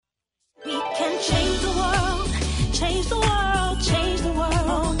can change the world, change the world, change the world.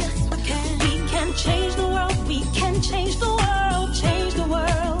 Oh, yes, we can. We can change the world, we can change the world, change the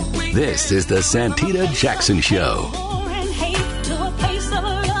world. This is the Santita Jackson Show. War and hate to a place of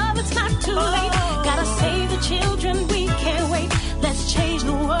love, it's not too late. Gotta save the children, we can't wait. Let's change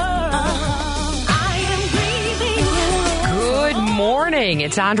the world. Good morning.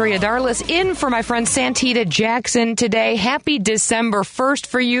 It's Andrea Darlis in for my friend Santita Jackson today. Happy December 1st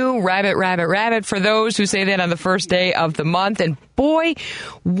for you. Rabbit, rabbit, rabbit for those who say that on the first day of the month. And boy,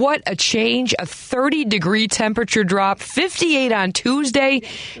 what a change. A 30-degree temperature drop. 58 on Tuesday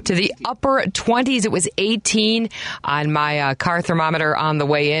to the upper 20s. It was 18 on my car thermometer on the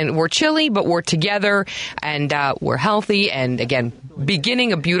way in. We're chilly, but we're together and we're healthy. And again,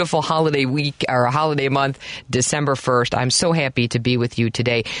 beginning a beautiful holiday week or a holiday month, December 1st. I'm so happy to be with you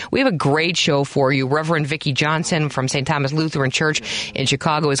today. We have a great show for you. Reverend Vicki Johnson from St. Thomas Lutheran Church in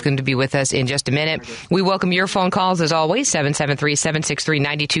Chicago is going to be with us in just a minute. We welcome your phone calls as always,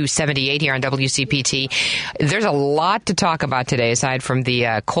 773-763-9278 here on WCPT. There's a lot to talk about today aside from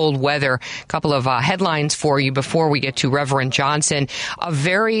the cold weather. A couple of headlines for you before we get to Reverend Johnson. A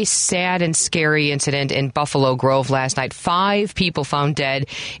very sad and scary incident in Buffalo Grove last night. 5 people found dead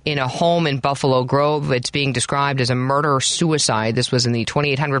in a home in Buffalo Grove. It's being described as a murder-suicide. This was in the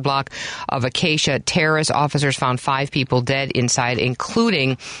 2800 block of Acacia Terrace. Officers found 5 people dead inside,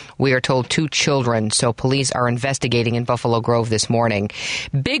 including, we are told, 2 children. So police are investigating in Buffalo Grove this morning.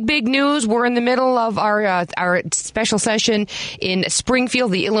 Big news. We're in the middle of our special session in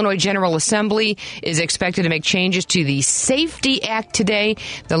Springfield. The Illinois General Assembly is expected to make changes to the Safety Act today.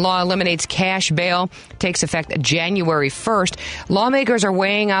 The law eliminates cash bail, takes effect January 1st. Lawmakers are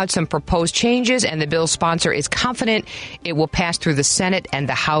weighing out some proposed changes, and the bill's sponsor is confident it will pass through the Senate and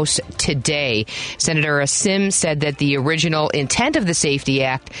the House today. Senator Sims said that the original intent of the Safety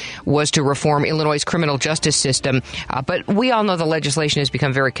Act was to reform Illinois' criminal justice system, but we all know the legislation has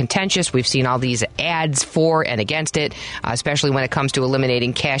become very contentious. We've seen all these ads for and against it, especially when it comes to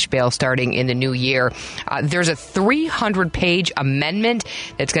eliminating cash bail starting in the new year. There's a 300-page amendment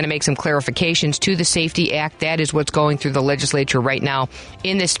that's going to make some clarifications to the Safety Act. That is what's going through the legislature right now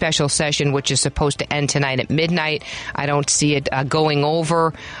in this special session, which is supposed to end tonight at midnight. I don't see it going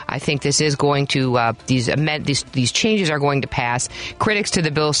over. I think this is going to, these changes are going to pass. Critics to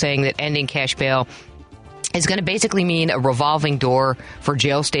the bill saying that ending cash bail is going to basically mean a revolving door for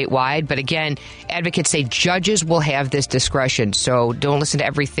jail statewide. But again, advocates say judges will have this discretion. So don't listen to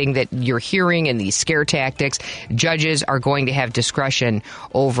everything that you're hearing in these scare tactics. Judges are going to have discretion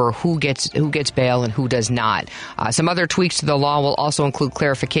over who gets bail and who does not. Some other tweaks to the law will also include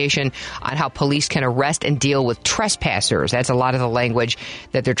clarification on how police can arrest and deal with trespassers. That's a lot of the language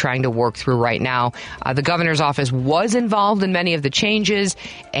that they're trying to work through right now. The governor's office was involved in many of the changes,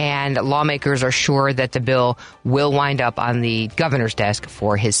 and lawmakers are sure that the bill will wind up on the governor's desk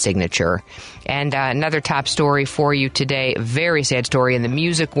for his signature. And another top story for you today, very sad story in the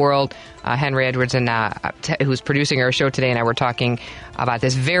music world. Henry Edwards, who's producing our show today, and I were talking about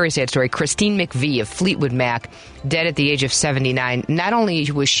this very sad story. Christine McVie of Fleetwood Mac, dead at the age of 79. Not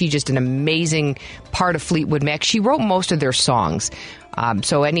only was she just an amazing part of Fleetwood Mac, she wrote most of their songs.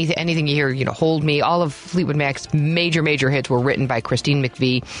 So anything you hear, Hold Me, all of Fleetwood Mac's major hits were written by Christine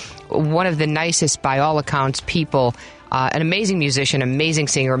McVie. One of the nicest, by all accounts, people, an amazing musician, amazing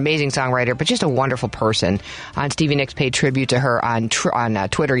singer, amazing songwriter, but just a wonderful person. Stevie Nicks paid tribute to her on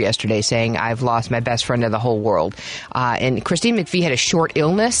Twitter yesterday, saying, "I've lost my best friend in the whole world." And Christine McVie had a short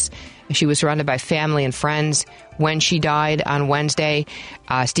illness. She was surrounded by family and friends when she died on Wednesday.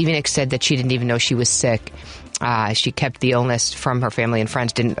 Stevie Nicks said that she didn't even know she was sick. She kept the illness from her family and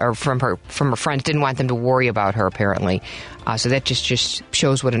friends, from her friends, didn't want them to worry about her, apparently. So that just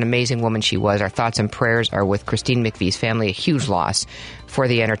shows what an amazing woman she was. Our thoughts and prayers are with Christine McVie's family, a huge loss for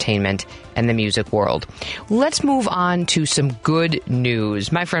the entertainment and the music world. Let's move on to some good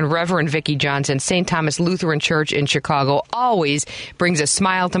news. My friend Reverend Vicki Johnson, St. Thomas Lutheran Church in Chicago, always brings a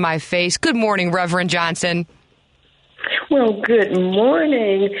smile to my face. Good morning, Reverend Johnson. Well, good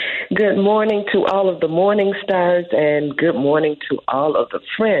morning. Good morning to all of the morning stars, and good morning to all of the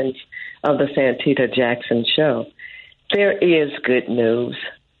friends of the Santita Jackson Show. There is good news.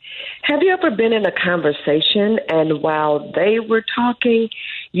 Have you ever been in a conversation and while they were talking,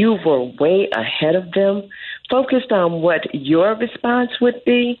 you were way ahead of them, focused on what your response would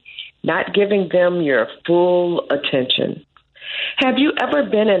be, not giving them your full attention? Have you ever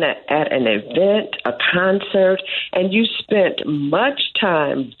been at an event, a concert, and you spent much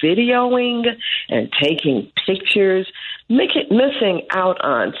time videoing and taking pictures, missing out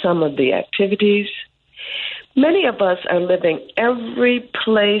on some of the activities? Many of us are living every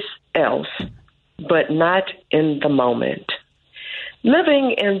place else but not in the moment.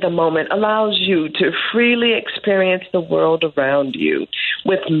 Living in the moment allows you to freely experience the world around you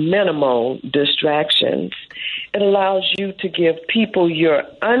with minimal distractions. It allows you to give people your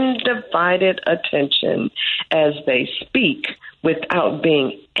undivided attention as they speak without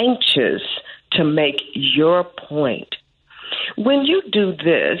being anxious to make your point. When you do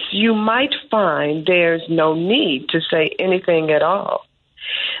this, you might find there's no need to say anything at all.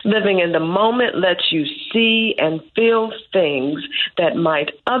 Living in the moment lets you see and feel things that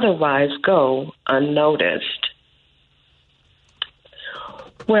might otherwise go unnoticed.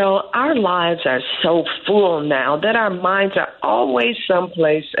 Well, our lives are so full now that our minds are always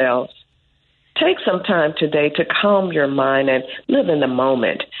someplace else. Take some time today to calm your mind and live in the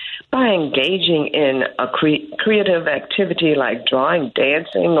moment by engaging in a creative activity like drawing,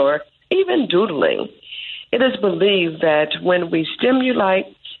 dancing, or even doodling. It is believed that when we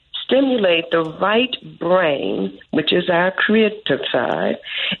stimulate the right brain, which is our creative side,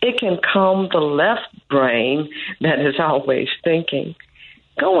 it can calm the left brain that is always thinking.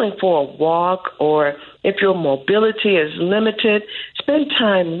 Going for a walk, or if your mobility is limited, spend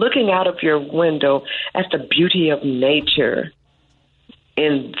time looking out of your window at the beauty of nature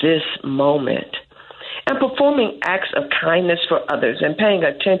in this moment, and performing acts of kindness for others and paying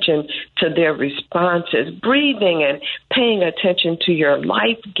attention to their responses. Breathing and paying attention to your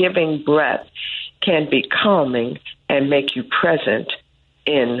life-giving breath can be calming and make you present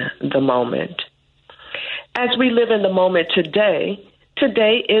in the moment. As we live in the moment today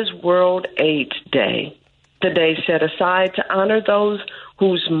is World AIDS Day, the day set aside to honor those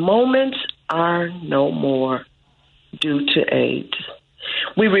whose moments are no more due to AIDS.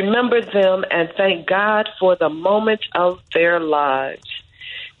 We remember them and thank God for the moments of their lives.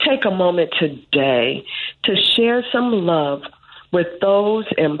 Take a moment today to share some love with those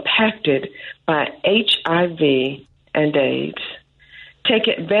impacted by HIV and AIDS. Take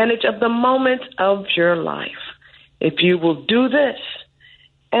advantage of the moments of your life. If you will do this,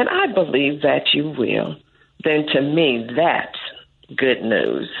 and I believe that you will, then to me, that's good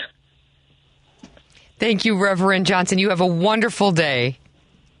news. Thank you, Reverend Johnson. You have a wonderful day.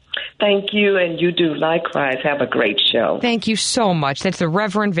 Thank you, and you do likewise. Have a great show. Thank you so much. That's the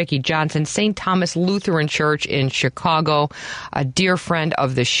Reverend Vicki Johnson, St. Thomas Lutheran Church in Chicago, a dear friend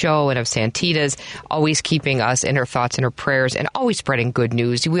of the show and of Santita's, always keeping us in her thoughts and her prayers and always spreading good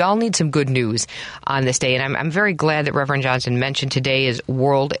news. We all need some good news on this day, and I'm very glad that Reverend Johnson mentioned today is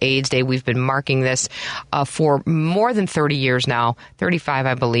World AIDS Day. We've been marking this for more than 30 years now, 35,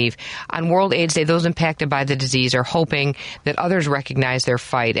 I believe. On World AIDS Day, those impacted by the disease are hoping that others recognize their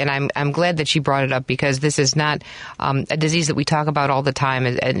fight, and I'm glad that she brought it up because this is not a disease that we talk about all the time,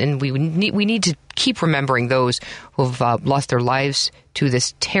 and we need to keep remembering those who've lost their lives to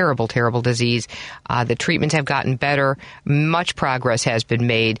this terrible, terrible disease. The treatments have gotten better. Much progress has been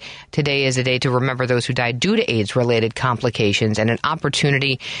made. Today is a day to remember those who died due to AIDS-related complications and an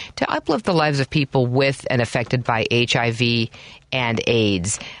opportunity to uplift the lives of people with and affected by HIV and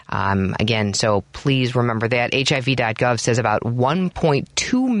AIDS. Again, so please remember that. HIV.gov says about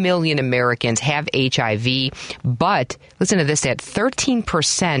 1.2 million Americans have HIV, but listen to this, that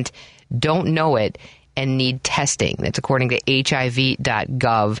 13% don't know it and need testing. That's according to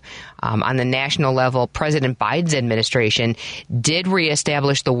HIV.gov. On the national level, President Biden's administration did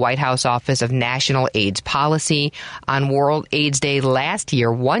reestablish the White House Office of National AIDS Policy. On World AIDS Day last year,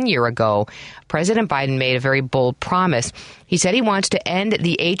 1 year ago, President Biden made a very bold promise. He said he wants to end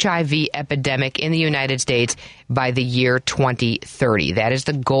the HIV epidemic in the United States by the year 2030. That is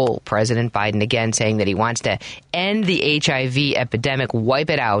the goal. President Biden again saying that he wants to end the HIV epidemic, wipe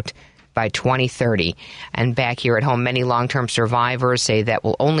it out by 2030. And back here at home, many long-term survivors say that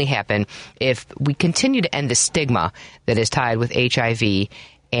will only happen if we continue to end the stigma that is tied with HIV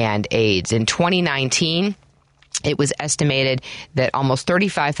and AIDS. In 2019, it was estimated that almost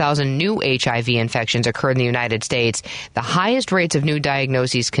 35,000 new HIV infections occurred in the United States. The highest rates of new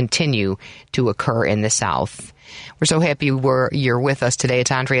diagnoses continue to occur in the South. We're so happy you're with us today.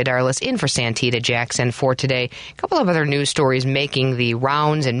 It's Andrea Darlis in for Santita Jackson for today. A couple of other news stories making the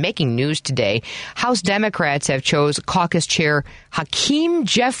rounds and making news today. House Democrats have chose caucus chair Hakeem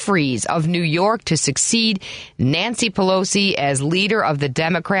Jeffries of New York to succeed Nancy Pelosi as leader of the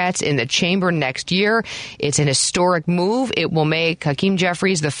Democrats in the chamber next year. It's an historic move. It will make Hakeem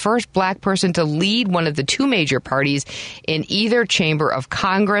Jeffries the first black person to lead one of the two major parties in either chamber of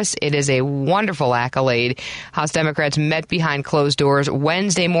Congress. It is a wonderful accolade. House Democrats met behind closed doors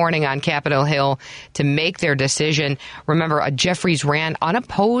Wednesday morning on Capitol Hill to make their decision. Remember, Jeffries ran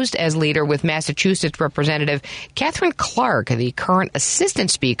unopposed as leader with Massachusetts Representative Katherine Clark, the current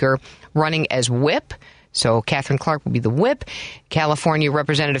Assistant Speaker, running as whip. So Katherine Clark will be the whip. California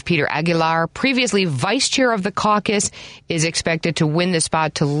Representative Peter Aguilar, previously vice chair of the caucus, is expected to win the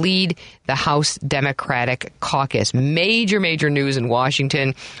spot to lead the House Democratic caucus. Major news in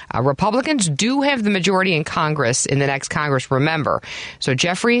Washington. Republicans do have the majority in Congress, in the next Congress, remember. So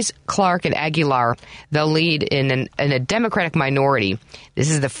Jeffries, Clark, and Aguilar, they'll lead in a Democratic minority.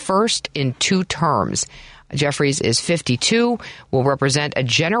 This is the first in 2 terms. Jeffries is 52, will represent a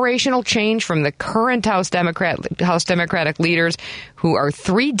generational change from the current House Democratic leaders who are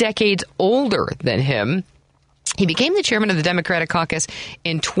 3 decades older than him. He became the chairman of the Democratic caucus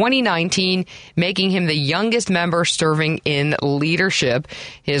in 2019, making him the youngest member serving in leadership.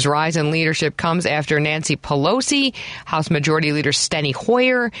 His rise in leadership comes after Nancy Pelosi, House Majority Leader Steny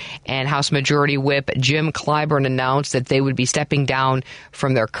Hoyer, and House Majority Whip Jim Clyburn announced that they would be stepping down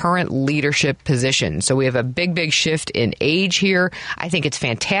from their current leadership position. So we have a big shift in age here. I think it's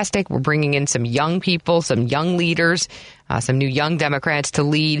fantastic. We're bringing in some young people, some young leaders, some new young Democrats to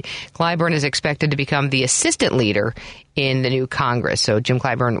lead. Clyburn is expected to become the assistant leader in the new Congress. So Jim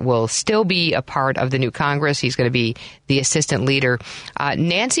Clyburn will still be a part of the new Congress. He's going to be the assistant leader.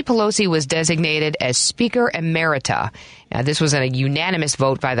 Nancy Pelosi was designated as Speaker Emerita. This was a unanimous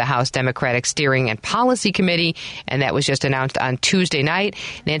vote by the House Democratic Steering and Policy Committee, and that was just announced on Tuesday night.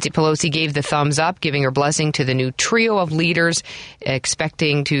 Nancy Pelosi gave the thumbs up, giving her blessing to the new trio of leaders,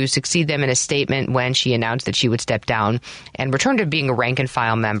 expecting to succeed them in a statement when she announced that she would step down and return to being a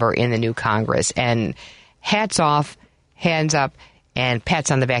rank-and-file member in the new Congress. And hats off, hands up, and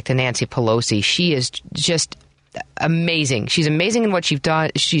pats on the back to Nancy Pelosi. She is just amazing. She's amazing in what she's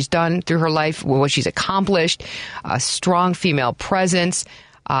done through her life, what she's accomplished, a strong female presence.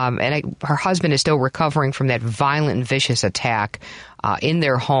 Her husband is still recovering from that violent and vicious attack in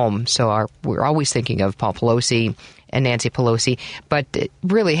their home. So we're always thinking of Paul Pelosi and Nancy Pelosi. But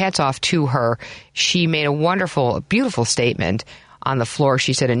really, hats off to her. She made a wonderful, beautiful statement on the floor.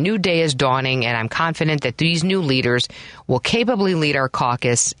 She said, "A new day is dawning, and I'm confident that these new leaders will capably lead our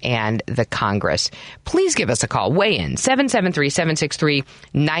caucus and the Congress." Please give us a call. Weigh in.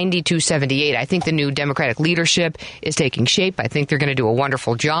 773-763-9278. I think the new Democratic leadership is taking shape. I think they're going to do a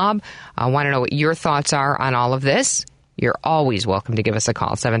wonderful job. I want to know what your thoughts are on all of this. You're always welcome to give us a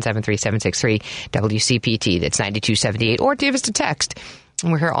call. 773-763-WCPT. That's 9278. Or give us a text.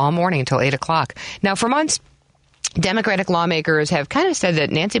 And we're here all morning until 8 o'clock. Now, for months, Democratic lawmakers have kind of said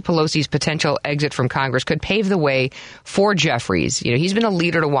that Nancy Pelosi's potential exit from Congress could pave the way for Jeffries. You know, he's been a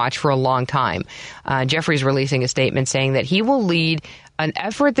leader to watch for a long time. Jeffries releasing a statement saying that he will lead an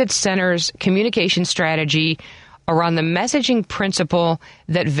effort that centers communication strategy around the messaging principle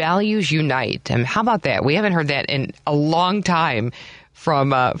that values unite. And how about that? We haven't heard that in a long time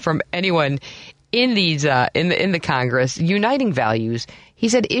from anyone in these in the Congress. Uniting values. He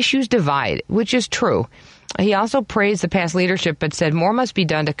said issues divide, which is true. He also praised the past leadership, but said more must be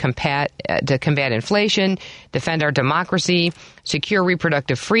done to combat inflation, defend our democracy, secure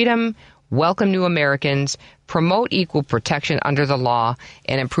reproductive freedom, welcome new Americans, promote equal protection under the law,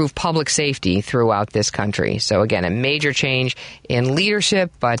 and improve public safety throughout this country. So again, a major change in leadership,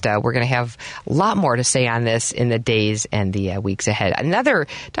 but we're going to have a lot more to say on this in the days and the weeks ahead.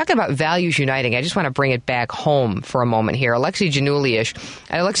 Talking about values uniting, I just want to bring it back home for a moment here. Alexi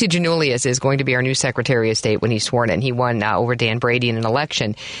Giannoulias is going to be our new Secretary of State when he's sworn in. He won over Dan Brady in an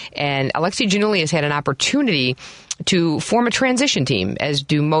election. And Alexi Giannoulias had an opportunity to form a transition team, as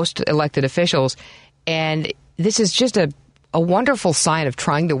do most elected officials. And this is just a wonderful sign of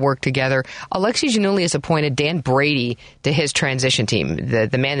trying to work together. Alexi Giannoulias appointed Dan Brady to his transition team,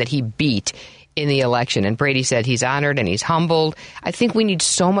 the man that he beat in the election. And Brady said he's honored and he's humbled. I think we need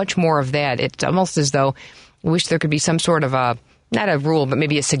so much more of that. It's almost as though I wish there could be some sort of not a rule, but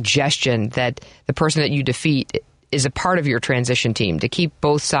maybe a suggestion that the person that you defeat is a part of your transition team, to keep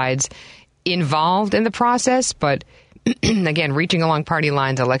both sides involved in the process. But again, reaching along party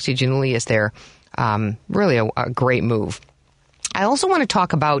lines, Alexi Giannoulias there, really a great move. I also want to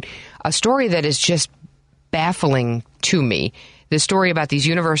talk about a story that is just baffling to me. The story about these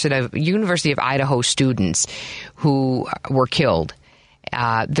University of Idaho students who were killed.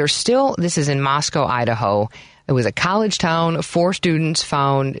 This is in Moscow, Idaho. It was a college town. 4 students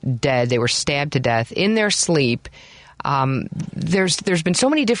found dead. They were stabbed to death in their sleep. There's been so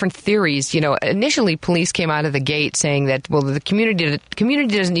many different theories. Initially police came out of the gate saying that, well, the community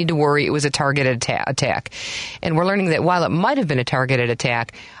doesn't need to worry. It was a targeted attack. And we're learning that while it might have been a targeted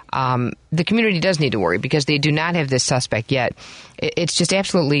attack, the community does need to worry because they do not have this suspect yet. It's just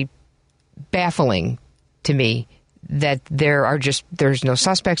absolutely baffling to me that there's no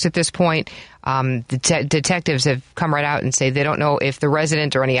suspects at this point. Detectives have come right out and say they don't know if the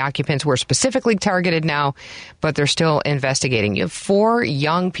resident or any occupants were specifically targeted now, but they're still investigating. You have 4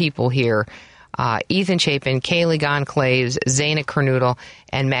 young people here, Ethan Chapin, Kaylee Gonclaves, Zaina Kernoodle,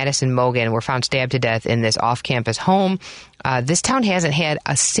 and Madison Mogan were found stabbed to death in this off-campus home. This town hasn't had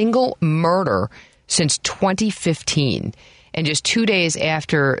a single murder since 2015. And just 2 days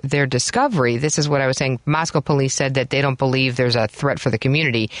after their discovery, this is what I was saying, Moscow police said that they don't believe there's a threat for the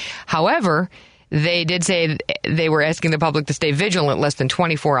community. However, they did say they were asking the public to stay vigilant less than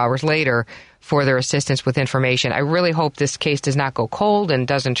 24 hours later for their assistance with information. I really hope this case does not go cold and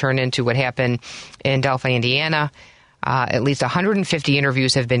doesn't turn into what happened in Delphi, Indiana. At least 150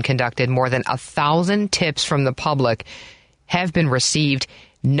 interviews have been conducted. More than 1,000 tips from the public have been received.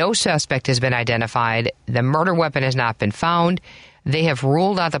 No suspect has been identified. The murder weapon has not been found. They have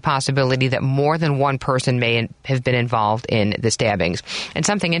ruled out the possibility that more than one person may have been involved in the stabbings. And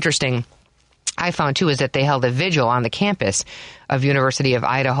something interesting I found, too, is that they held a vigil on the campus of University of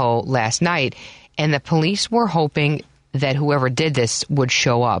Idaho last night, and the police were hoping that whoever did this would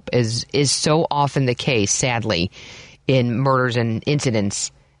show up, as is so often the case, sadly, in murders and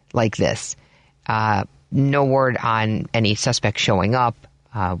incidents like this. No word on any suspect showing up.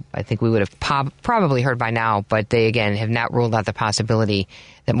 I think we would have probably heard by now, but they, again, have not ruled out the possibility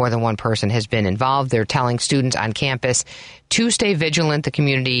that more than one person has been involved. They're telling students on campus to stay vigilant. The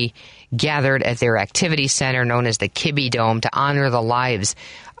community gathered at their activity center known as the Kibbe Dome to honor the lives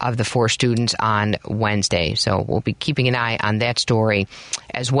of the 4 students on Wednesday. So we'll be keeping an eye on that story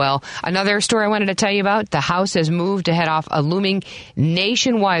as well. Another story I wanted to tell you about, the House has moved to head off a looming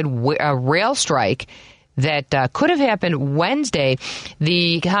nationwide rail strike that could have happened Wednesday.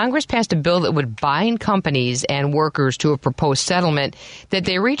 The Congress passed a bill that would bind companies and workers to a proposed settlement that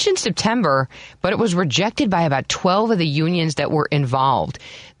they reached in September, but it was rejected by about 12 of the unions that were involved.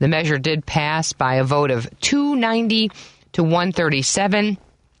 The measure did pass by a vote of 290 to 137,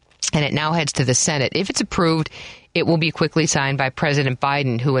 and it now heads to the Senate. If it's approved, it will be quickly signed by President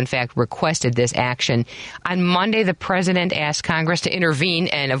Biden, who, in fact, requested this action. On Monday, the president asked Congress to intervene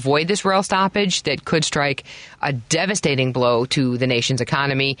and avoid this rail stoppage that could strike a devastating blow to the nation's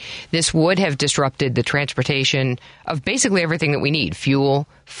economy. This would have disrupted the transportation of basically everything that we need: fuel,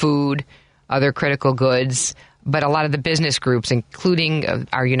 food, other critical goods. But a lot of the business groups, including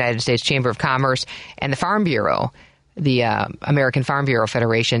our United States Chamber of Commerce and the Farm Bureau, the American Farm Bureau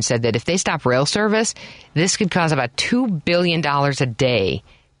Federation, said that if they stop rail service, this could cause about $2 billion a day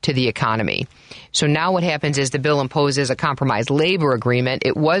to the economy. So now what happens is the bill imposes a compromise labor agreement.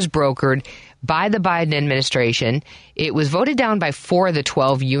 It was brokered by the Biden administration. It was voted down by 4 of the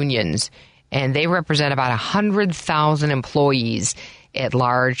 12 unions, and they represent about 100,000 employees at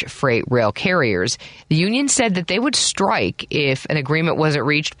large freight rail carriers. The union said that they would strike if an agreement wasn't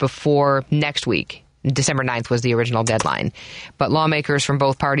reached before next week. December 9th was the original deadline. But lawmakers from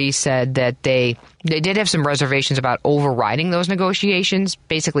both parties said that they did have some reservations about overriding those negotiations,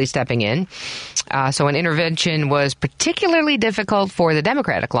 basically stepping in. So an intervention was particularly difficult for the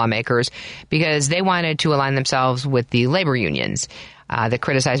Democratic lawmakers because they wanted to align themselves with the labor unions that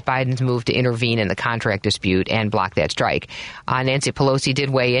criticized Biden's move to intervene in the contract dispute and block that strike. Nancy Pelosi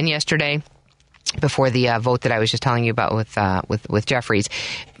did weigh in yesterday before the vote that I was just telling you about with Jeffries.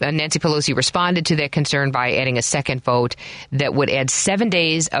 Nancy Pelosi responded to that concern by adding a second vote that would add 7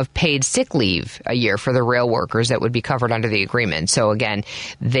 days of paid sick leave a year for the rail workers that would be covered under the agreement. So again,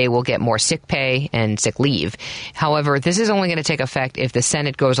 they will get more sick pay and sick leave. However, this is only going to take effect if the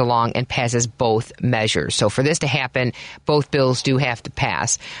Senate goes along and passes both measures. So for this to happen, both bills do have to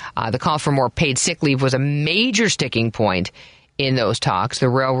pass. The call for more paid sick leave was a major sticking point in those talks. The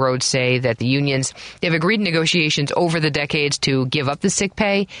railroads say that the unions, they've agreed in negotiations over the decades to give up the sick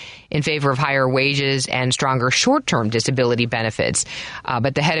pay in favor of higher wages and stronger short-term disability benefits.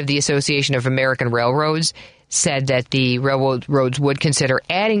 But the head of the Association of American Railroads said that the railroads would consider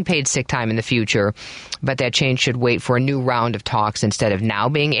adding paid sick time in the future, but that change should wait for a new round of talks instead of now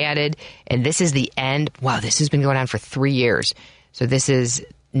being added. And this is the end. Wow, this has been going on for 3 years. So this is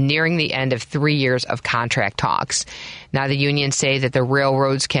nearing the end of 3 years of contract talks. Now, the unions say that the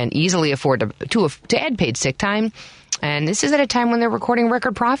railroads can easily afford to add paid sick time, and this is at a time when they're recording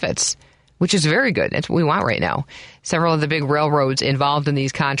record profits. which is very good. That's what we want right now. Several of the big railroads involved in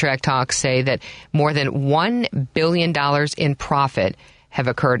these contract talks say that more than $1 billion in profit have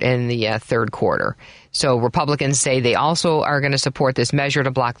occurred in the third quarter. So Republicans say they also are going to support this measure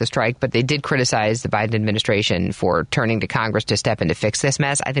to block the strike, but they did criticize the Biden administration for turning to Congress to step in to fix this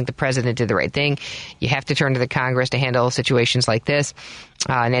mess. I think the president did the right thing. You have to turn to the Congress to handle situations like this.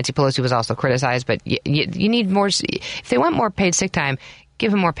 Nancy Pelosi was also criticized, but you need more. If they want more paid sick time, give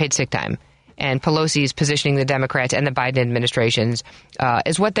them more paid sick time. And Pelosi is positioning the Democrats and the Biden administrations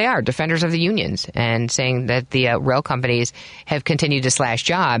as what they are, defenders of the unions, and saying that the rail companies have continued to slash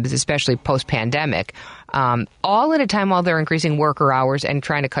jobs, especially post-pandemic, all at a time while they're increasing worker hours and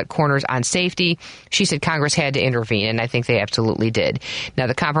trying to cut corners on safety. She said Congress had to intervene, and I think they absolutely did. Now,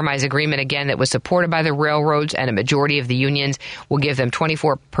 the compromise agreement, again, that was supported by the railroads and a majority of the unions will give them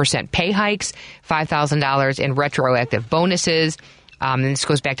 24% pay hikes, $5,000 in retroactive bonuses. And this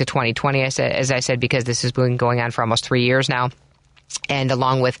goes back to 2020, as I said, because this has been going on for almost 3 years now, and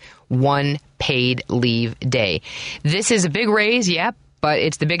along with one paid leave day. This is a big raise, yep, but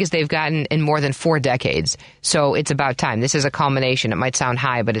it's the biggest they've gotten in more than 4 decades. So it's about time. This is a culmination. It might sound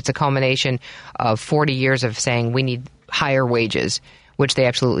high, but it's a culmination of 40 years of saying we need higher wages, which they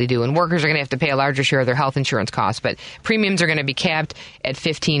absolutely do. And workers are going to have to pay a larger share of their health insurance costs, but premiums are going to be capped at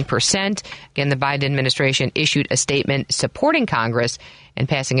 15%. Again, the Biden administration issued a statement supporting Congress and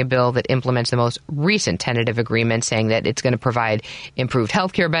passing a bill that implements the most recent tentative agreement, saying that it's going to provide improved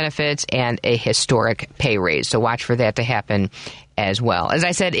health care benefits and a historic pay raise. So watch for that to happen as well. As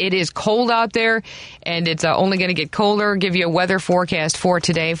I said, it is cold out there, and it's only going to get colder. Give you a weather forecast for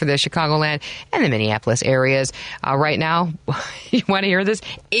today for the Chicagoland and the Minneapolis areas. Right now, you want to hear this?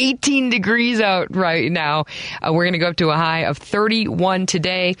 18 degrees out right now. We're going to go up to a high of 31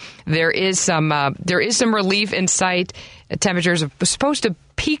 today. There is some relief in sight. Temperatures are supposed to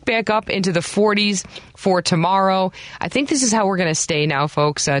peak back up into the 40s for tomorrow. I think this is how we're going to stay now,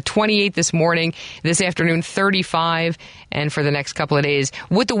 folks. 28 this morning, this afternoon 35, and for the next couple of days.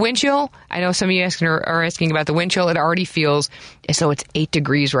 With the wind chill, I know some of you are asking about the wind chill. It already feels as though it's 8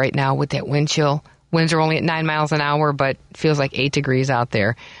 degrees right now with that wind chill. Winds are only at 9 miles an hour, but it feels like 8 degrees out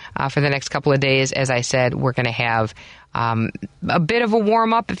there. For the next couple of days, as I said, we're going to have a bit of a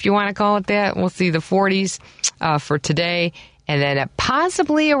warm-up, if you want to call it that. We'll see the 40s for today, and then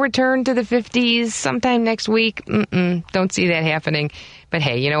possibly a return to the 50s sometime next week. Don't see that happening. But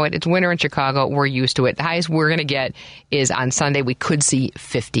hey, you know what? It's winter in Chicago. We're used to it. The highest we're going to get is on Sunday. We could see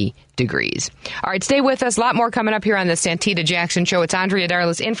 50 degrees. All right, stay with us. A lot more coming up here on the Santita Jackson Show. It's Andrea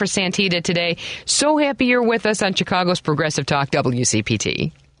Darlis in for Santita today. So happy you're with us on Chicago's Progressive Talk,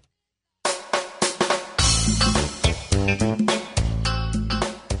 WCPT.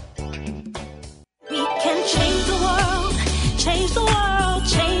 We can change the world, change the world,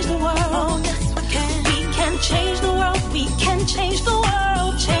 change the world. Oh, yes, we can. We can change the world, we can change the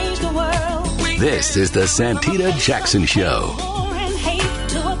world, change the world. This is the Santita Jackson Show. War and hate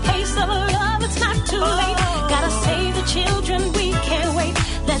to a place of love, it's not too late. Gotta save the children, we can't wait.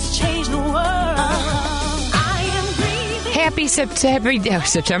 Let's change the world. Happy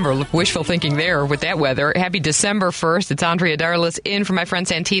September. Wishful thinking there with that weather. Happy December 1st. It's Andrea Darlis in for my friend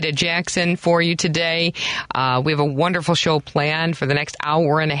Santita Jackson for you today. We have a wonderful show planned for the next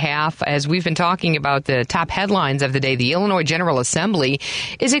hour and a half. As we've been talking about the top headlines of the day, the Illinois General Assembly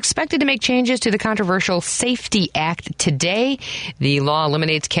is expected to make changes to the controversial Safety Act today. The law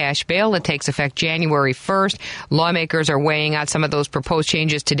eliminates cash bail. It takes effect January 1st. Lawmakers are weighing out some of those proposed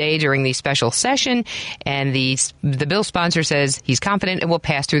changes today during the special session, and the bill sponsor says he's confident it will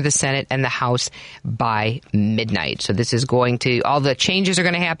pass through the Senate and the House by midnight. So this is all the changes are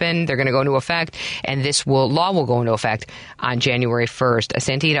going to happen. They're going to go into effect, and law will go into effect on January 1st.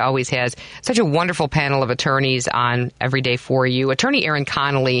 Santita always has such a wonderful panel of attorneys on every day for you. Attorney Erin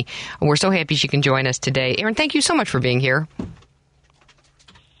Connolly, we're so happy she can join us today. Erin, thank you so much for being here.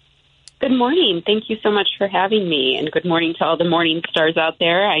 Good morning. Thank you so much for having me, and good morning to all the morning stars out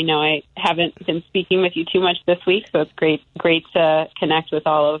there. I know I haven't been speaking with you too much this week, so it's great to connect with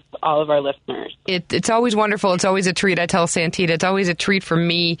all of our listeners. It's always wonderful. It's always a treat. I tell Santita, it's always a treat for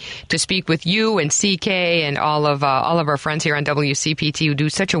me to speak with you and CK and all of our friends here on WCPT who do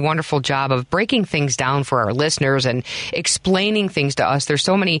such a wonderful job of breaking things down for our listeners and explaining things to us. There's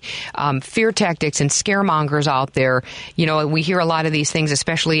so many fear tactics and scaremongers out there. You know, we hear a lot of these things,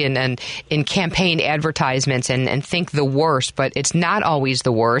 especially in in campaign advertisements and think the worst, but it's not always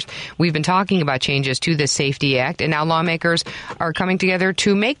the worst. We've been talking about changes to the Safety Act, and now lawmakers are coming together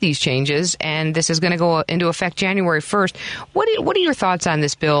to make these changes, and this is going to go into effect January 1st. What are your thoughts on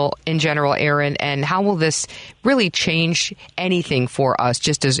this bill in general, Erin, and how will this really change anything for us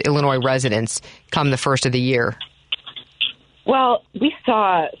just as Illinois residents come the first of the year? Well, we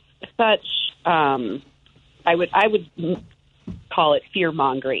saw such, I would call it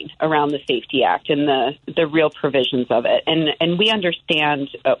fear-mongering around the Safety Act and the real provisions of it. And we understand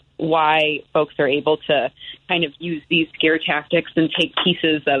why folks are able to kind of use these scare tactics and take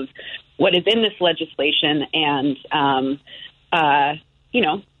pieces of what is in this legislation and,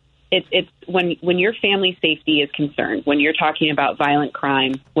 it's when your family safety is concerned, when you're talking about violent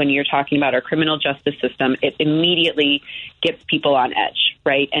crime, when you're talking about our criminal justice system, it immediately gets people on edge,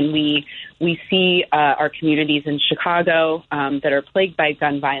 right? And we see our communities in Chicago that are plagued by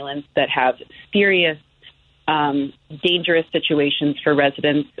gun violence, that have serious, dangerous situations for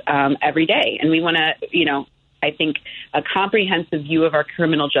residents every day. And we want to, I think a comprehensive view of our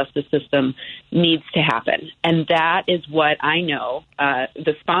criminal justice system needs to happen. And that is what I know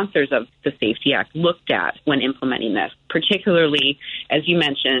the sponsors of the Safety Act looked at when implementing this, particularly, as you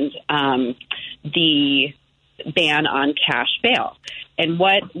mentioned, the ban on cash bail. And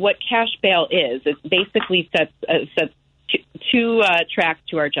what cash bail is, it basically sets two tracks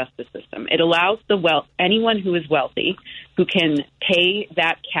to our justice system. It allows anyone who is wealthy, who can pay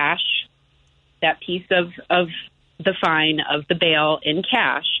that cash, that piece of the fine of the bail in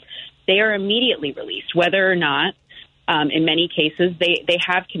cash, they are immediately released, whether or not, in many cases, they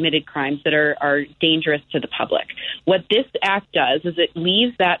have committed crimes that are dangerous to the public. What this act does is it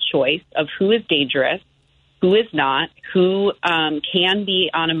leaves that choice of who is dangerous, who is not, who can be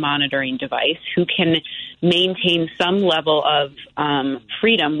on a monitoring device, who can maintain some level of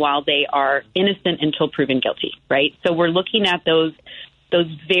freedom while they are innocent until proven guilty, right? So we're looking at those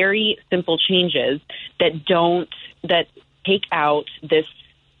very simple changes that take out this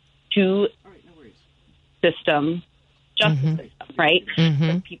two system justice system, right?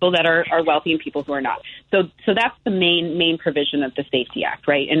 Mm-hmm. People that are wealthy and people who are not. So that's the main provision of the Safety Act,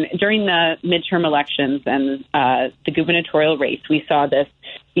 right? And during the midterm elections and the gubernatorial race, we saw this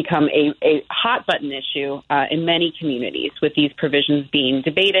become a hot button issue in many communities, with these provisions being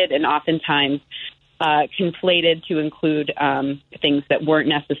debated and oftentimes conflated to include things that weren't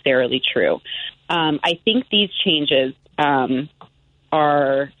necessarily true. I think these changes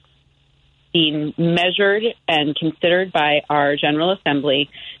are being measured and considered by our General Assembly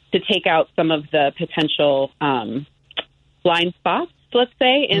to take out some of the potential blind spots, let's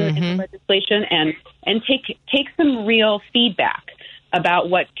say, in the legislation, and take some real feedback about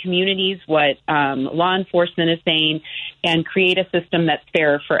what communities, what law enforcement is saying, and create a system that's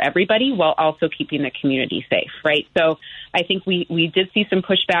fair for everybody while also keeping the community safe, right? So I think we did see some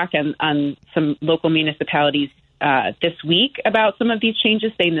pushback on some local municipalities this week about some of these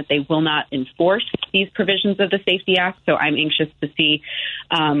changes, saying that they will not enforce these provisions of the Safety Act. So I'm anxious to see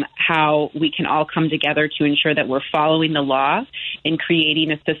how we can all come together to ensure that we're following the law and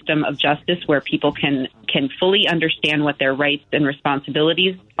creating a system of justice where people can fully understand what their rights and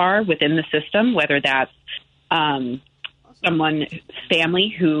responsibilities are within the system, whether that's someone's family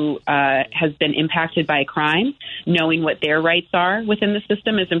who has been impacted by a crime, knowing what their rights are within the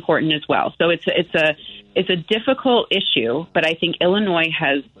system is important as well. So it's a difficult issue, but I think Illinois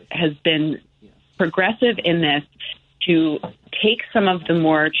has been progressive in this to take some of the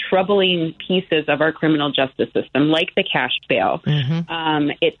more troubling pieces of our criminal justice system, like the cash bail.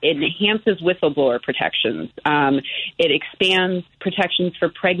 It enhances whistleblower protections. It expands protections for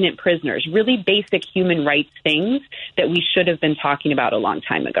pregnant prisoners, really basic human rights things that we should have been talking about a long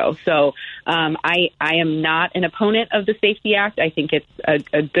time ago. So I am not an opponent of the Safety Act. I think it's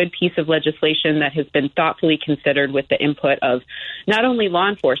a good piece of legislation that has been thoughtfully considered with the input of not only law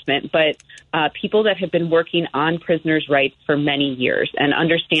enforcement, but people that have been working on prisoners' rights for many years, and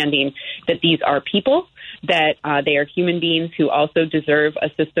understanding that these are people, that they are human beings who also deserve a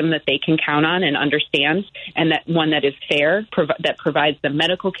system that they can count on and understand, and that one that is fair, that provides them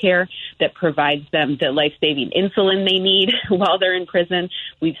medical care, that provides them the life-saving insulin they need while they're in prison.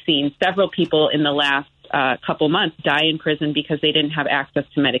 We've seen several people in the last couple months die in prison because they didn't have access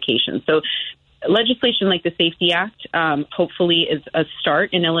to medication. So legislation like the Safety Act hopefully is a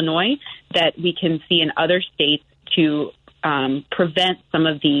start in Illinois that we can see in other states to prevent some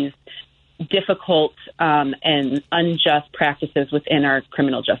of these difficult and unjust practices within our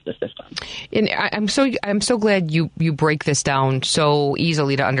criminal justice system. And I'm so glad you break this down so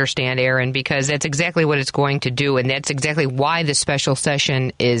easily to understand, Erin, because that's exactly what it's going to do, and that's exactly why the special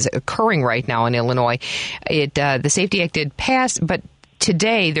session is occurring right now in Illinois. The Safety Act did pass, but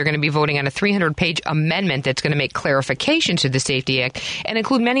today, they're going to be voting on a 300-page amendment that's going to make clarifications to the Safety Act and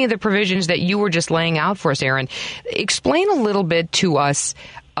include many of the provisions that you were just laying out for us, Erin. Explain a little bit to us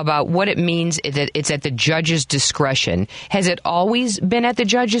about what it means that it's at the judge's discretion. Has it always been at the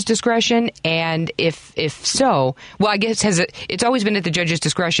judge's discretion? And if so, well, I guess it's always been at the judge's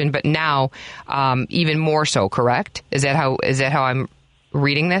discretion, but now even more so, correct? Is that how I'm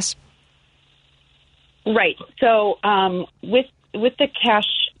reading this? Right. So with the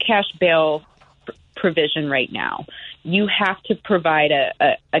cash bail provision right now, you have to provide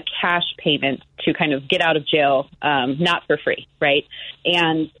a cash payment to kind of get out of jail, not for free, right?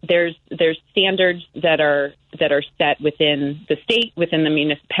 And there's standards that are set within the state, within the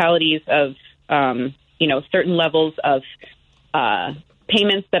municipalities of certain levels of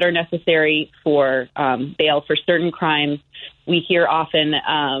payments that are necessary for bail for certain crimes. We hear often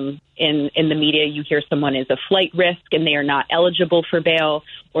in the media, you hear someone is a flight risk and they are not eligible for bail,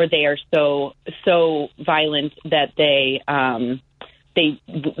 or they are so violent that they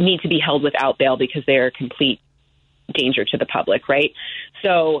need to be held without bail because they are a complete danger to the public, right?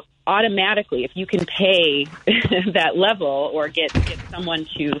 So automatically, if you can pay that level or get someone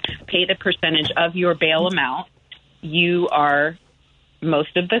to pay the percentage of your bail amount, you are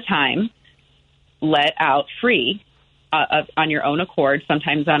most of the time let out free on your own accord,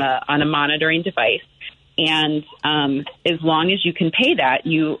 sometimes on a monitoring device. And as long as you can pay that,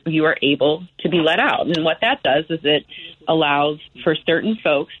 you are able to be let out. And what that does is it allows for certain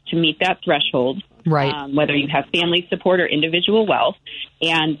folks to meet that threshold, right? Whether you have family support or individual wealth,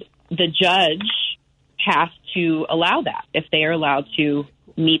 and the judge has to allow that if they are allowed to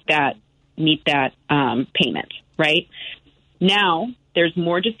meet that payment, right? Now, there's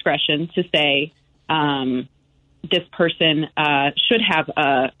more discretion to say this person should have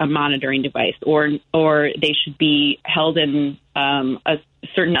a monitoring device, or they should be held in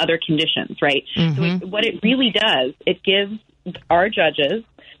certain other conditions, right? Mm-hmm. So what it really does, it gives our judges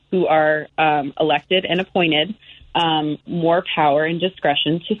who are elected and appointed more power and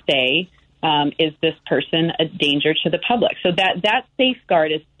discretion to say, is this person a danger to the public? So that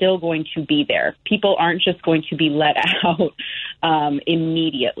safeguard is still going to be there. People aren't just going to be let out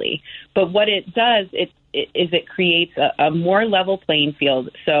immediately. But what it does, it creates a more level playing field.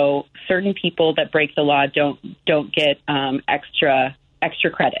 So certain people that break the law don't get extra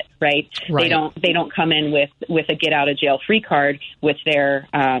credit, right? They don't come in with a get out of jail free card with their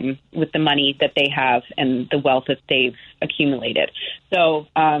with the money that they have and the wealth that they've accumulated. So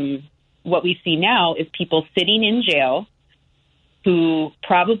what we see now is people sitting in jail who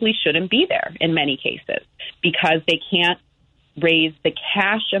probably shouldn't be there in many cases because they can't raise the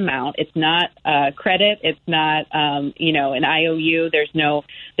cash amount. It's not credit. It's not an IOU. There's no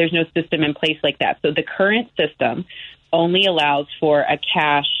system in place like that. So the current system only allows for a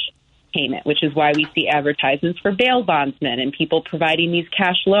cash payment, which is why we see advertisements for bail bondsmen and people providing these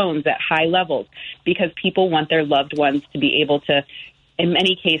cash loans at high levels, because people want their loved ones to be able to, in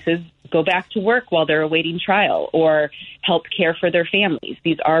many cases, go back to work while they're awaiting trial or help care for their families.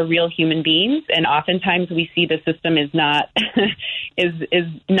 These are real human beings, and oftentimes we see the system is not is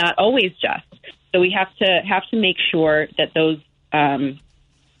not always just. So we have to make sure that those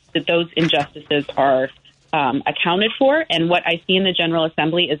injustices are accounted for. And what I see in the General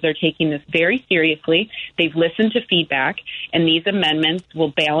Assembly is they're taking this very seriously. They've listened to feedback, and these amendments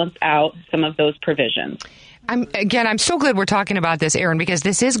will balance out some of those provisions. I'm so glad we're talking about this, Erin, because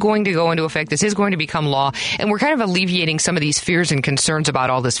this is going to go into effect. This is going to become law, and we're kind of alleviating some of these fears and concerns about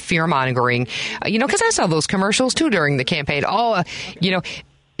all this fear mongering. Because I saw those commercials too during the campaign.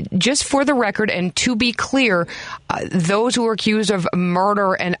 Just for the record and to be clear, those who are accused of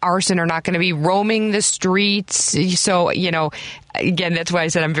murder and arson are not going to be roaming the streets. So, again, that's why I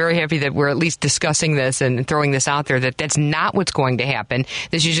said I'm very happy that we're at least discussing this and throwing this out there, that's not what's going to happen.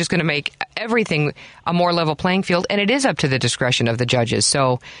 This is just going to make everything a more level playing field, and it is up to the discretion of the judges.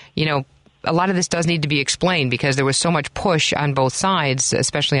 So, a lot of this does need to be explained because there was so much push on both sides,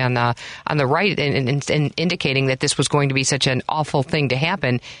 especially on the right, and indicating that this was going to be such an awful thing to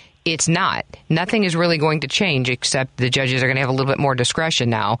happen. It's not. Nothing is really going to change, except the judges are going to have a little bit more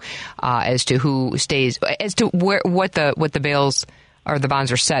discretion now as to who stays, as to what the bails or the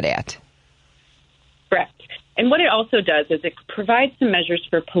bonds are set at. Correct. And what it also does is it provides some measures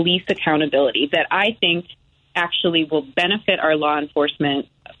for police accountability that I think actually will benefit our law enforcement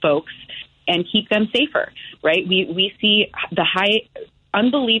folks keep them safer, right? We see the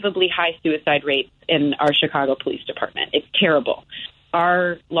unbelievably high suicide rates in our Chicago Police Department. It's terrible.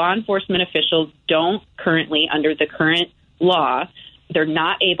 Our law enforcement officials don't currently, under the current law, they're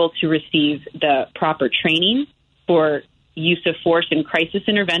not able to receive the proper training for use of force in crisis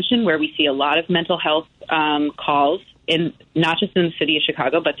intervention, where we see a lot of mental health calls, not just in the city of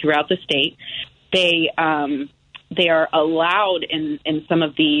Chicago, but throughout the state. They are allowed in some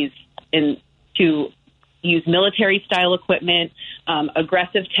of these to use military-style equipment,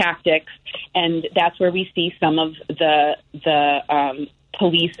 aggressive tactics, and that's where we see some of the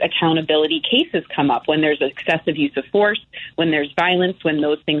police accountability cases come up, when there's excessive use of force, when there's violence, when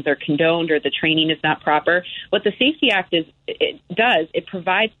those things are condoned or the training is not proper. What the Safety Act it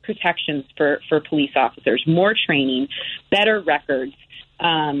provides protections for police officers, more training, better records.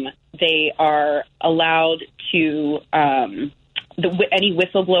 They are allowed to any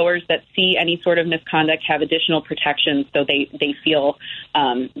whistleblowers that see any sort of misconduct have additional protections, so they feel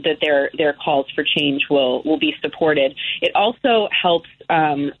that their calls for change will be supported. It also helps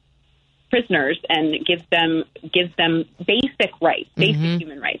prisoners and gives them basic rights, basic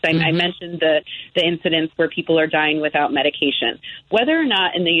human rights. I mentioned the incidents where people are dying without medication. Whether or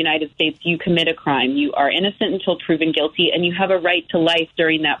not in the United States you commit a crime, you are innocent until proven guilty, and you have a right to life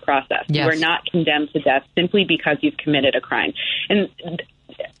during that process. Yes. You are not condemned to death simply because you've committed a crime. And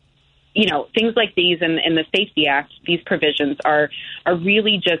things like these in the Safety Act, these provisions are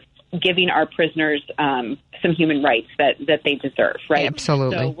really just giving our prisoners some human rights that they deserve, right?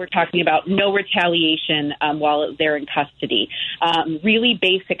 Absolutely. So we're talking about no retaliation while they're in custody. Really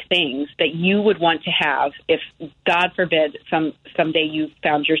basic things that you would want to have if, God forbid, someday you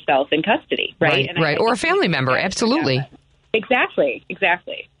found yourself in custody, right? Right. Or a family member. Absolutely. Exactly.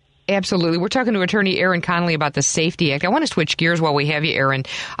 Absolutely. We're talking to Attorney Erin Connolly about the Safety Act. I want to switch gears while we have you, Erin.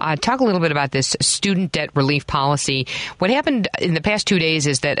 Talk a little bit about this student debt relief policy. What happened in the past 2 days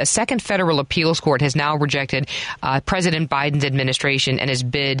is that a second federal appeals court has now rejected President Biden's administration and his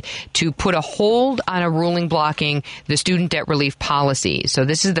bid to put a hold on a ruling blocking the student debt relief policy. So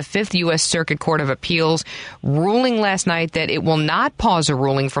this is the Fifth U.S. Circuit Court of Appeals ruling last night that it will not pause a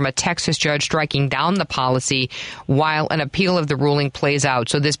ruling from a Texas judge striking down the policy while an appeal of the ruling plays out.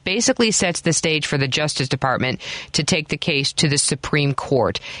 So this basically sets the stage for the Justice Department to take the case to the Supreme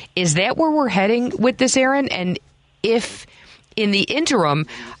Court. Is that where we're heading with this, Erin? And if in the interim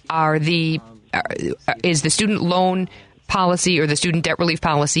is the student loan policy or the student debt relief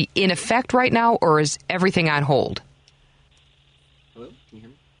policy in effect right now, or is everything on hold?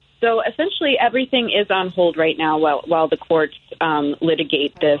 So essentially, everything is on hold right now while the courts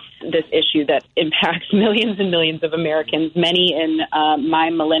litigate this issue that impacts millions and millions of Americans, many in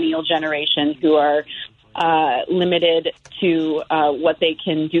my millennial generation who are limited to what they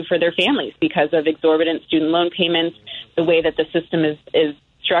can do for their families because of exorbitant student loan payments, the way that the system is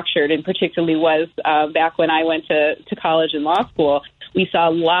structured, and particularly was back when I went to college and law school. We saw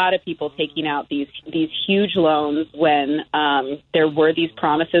a lot of people taking out these huge loans when there were these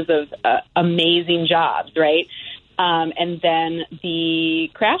promises of amazing jobs, right? And then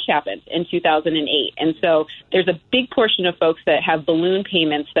the crash happened in 2008. And so there's a big portion of folks that have balloon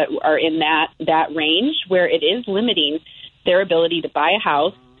payments that are in that range where it is limiting their ability to buy a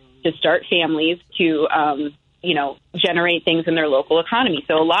house, to start families, to generate things in their local economy.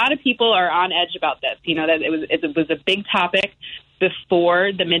 So a lot of people are on edge about this. That it was a big topic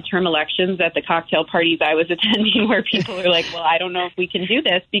before the midterm elections at the cocktail parties I was attending, where people are like, well, I don't know if we can do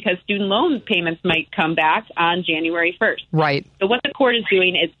this because student loan payments might come back on January 1st. Right. So what the court is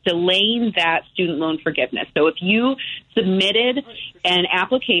doing is delaying that student loan forgiveness. So if you submitted an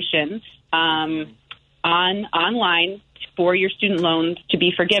application online for your student loans to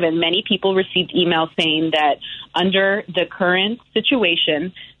be forgiven, many people received emails saying that under the current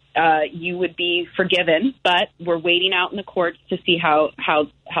situation, you would be forgiven, but we're waiting out in the courts to see how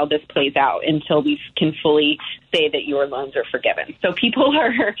this plays out until we can fully say that your loans are forgiven. So people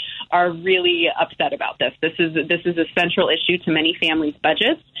are really upset about this. This is a central issue to many families'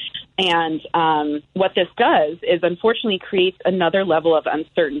 budgets. And what this does is unfortunately creates another level of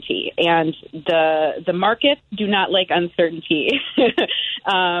uncertainty. And the markets do not like uncertainty.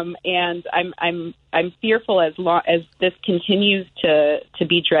 And I'm fearful as this continues to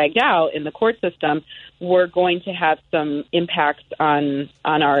be dragged out in the court system, we're going to have some impacts on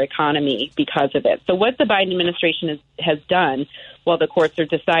our economy because of it. So what the Biden administration has done while the courts are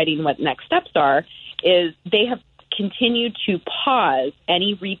deciding what next steps are is they have continued to pause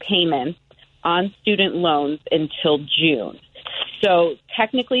any repayments on student loans until June. So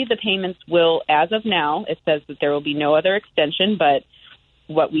technically the payments will, as of now, it says that there will be no other extension, but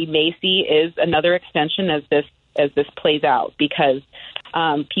what we may see is another extension as this plays out, because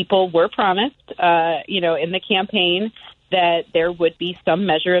people were promised, in the campaign that there would be some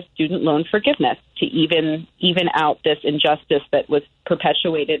measure of student loan forgiveness to even out this injustice that was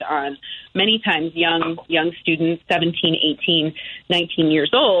perpetuated on many times young students, 17, 18, 19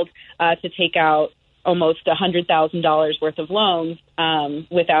 years old, to take out almost $100,000 worth of loans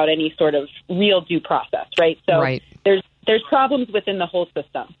without any sort of real due process, right? So right. There's problems within the whole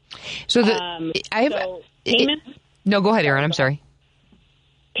system. So payments. No, go ahead, Erin. I'm sorry.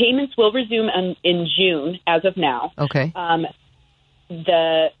 Payments will resume in June, as of now. Okay.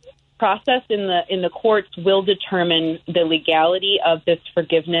 The process in the courts will determine the legality of this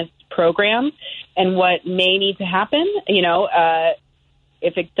forgiveness program and what may need to happen.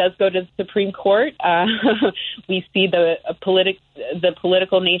 If it does go to the Supreme Court, we see the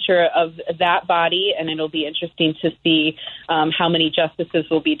political nature of that body, and it'll be interesting to see how many justices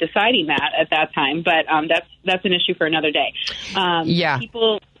will be deciding that at that time. But that's an issue for another day.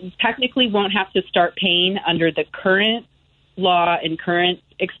 People technically won't have to start paying under the current law and current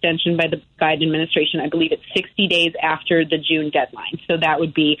extension by the Biden administration. I believe it's 60 days after the June deadline. So that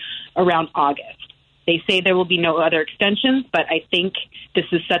would be around August. They say there will be no other extensions, but I think this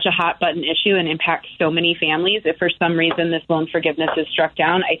is such a hot button issue and impacts so many families. If for some reason this loan forgiveness is struck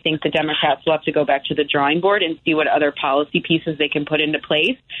down, I think the Democrats will have to go back to the drawing board and see what other policy pieces they can put into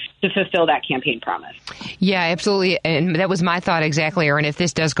place to fulfill that campaign promise. Yeah, absolutely. And that was my thought exactly, Erin. If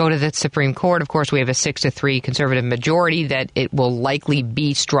this does go to the Supreme Court, of course, we have a 6-3 conservative majority that it will likely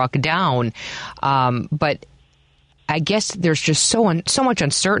be struck down. But I guess there's just so much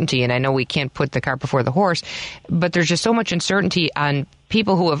uncertainty, and I know we can't put the cart before the horse, but there's just so much uncertainty on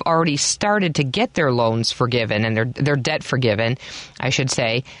people who have already started to get their loans forgiven and their debt forgiven, I should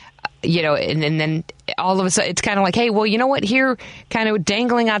say. And then all of a sudden it's kind of like, hey, well, you know what? Here, kind of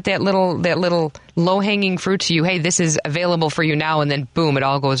dangling out that little low hanging fruit to you. Hey, this is available for you now, and then boom, it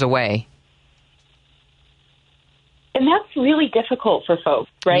all goes away. And that's really difficult for folks,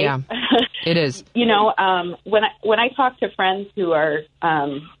 right? Yeah, it is. When I talk to friends who are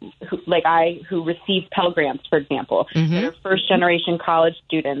who receive Pell Grants, for example, that are first generation college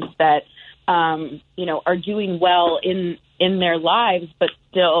students that are doing well in their lives, but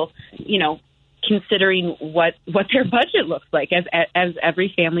still considering what their budget looks like, as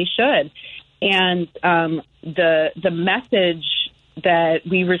every family should, and the message that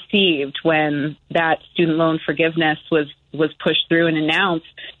we received when that student loan forgiveness was pushed through and announced,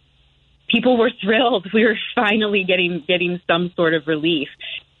 people were thrilled. We were finally getting some sort of relief.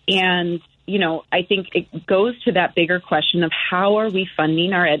 And, I think it goes to that bigger question of how are we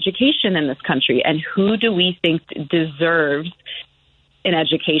funding our education in this country, and who do we think deserves an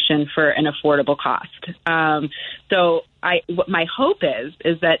education for an affordable cost? So what my hope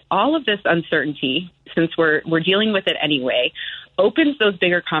is that all of this uncertainty, since we're dealing with it anyway, opens those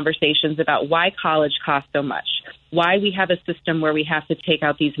bigger conversations about why college costs so much, why we have a system where we have to take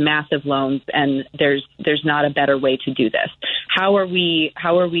out these massive loans and there's not a better way to do this. How are we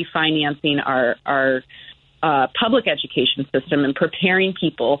financing our public education system and preparing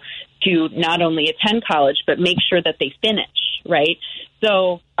people to not only attend college but make sure that they finish, right?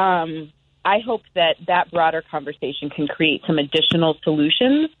 So I hope that broader conversation can create some additional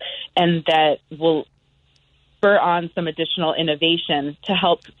solutions, and that will spur on some additional innovation to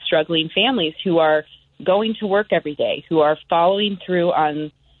help struggling families who are going to work every day, who are following through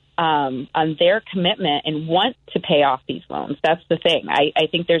on their commitment and want to pay off these loans. That's the thing. I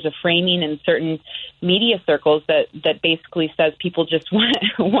think there's a framing in certain media circles that basically says people just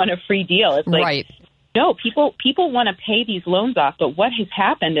want a free deal. It's like, right. No, people want to pay these loans off, but what has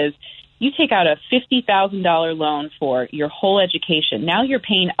happened is you take out a $50,000 loan for your whole education. Now you're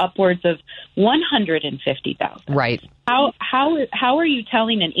paying upwards of $150,000. Right. How are you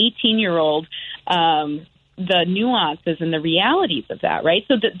telling an 18-year-old the nuances and the realities of that, right?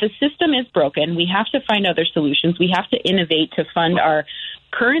 So the system is broken. We have to find other solutions. We have to innovate to fund our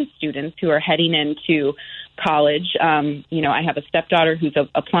current students who are heading into college. I have a stepdaughter who's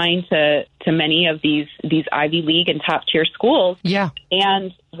applying to many of these Ivy League and top tier schools. Yeah.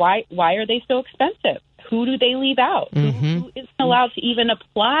 And why are they so expensive? Who do they leave out? Who isn't allowed to even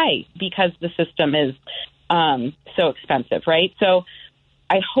apply because the system is so expensive, right? So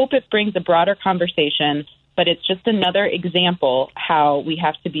I hope it brings a broader conversation, but it's just another example how we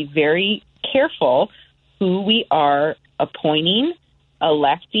have to be very careful who we are appointing,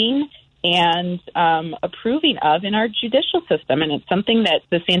 electing, and approving of in our judicial system. And it's something that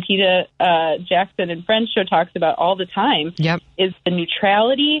the Santita Jackson and Friends show talks about all the time, is the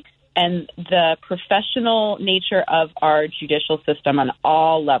neutrality and the professional nature of our judicial system on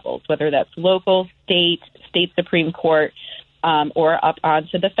all levels, whether that's local, state Supreme Court, or up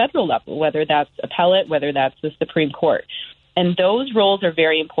onto the federal level, whether that's appellate, whether that's the Supreme Court. And those roles are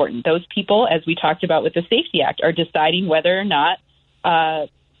very important. Those people, as we talked about with the Safety Act, are deciding whether or not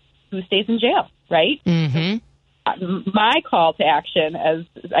who stays in jail, right? Mm-hmm. My call to action, as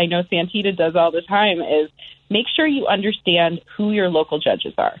I know Santita does all the time, is make sure you understand who your local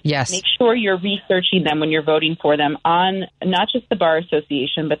judges are. Yes. Make sure you're researching them when you're voting for them on not just the Bar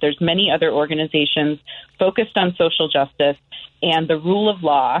Association, but there's many other organizations focused on social justice and the rule of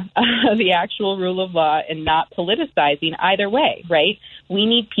law, the actual rule of law, and not politicizing either way, right? We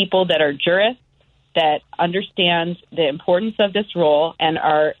need people that are jurists, that understand the importance of this role and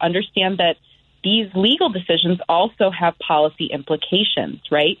understand that these legal decisions also have policy implications,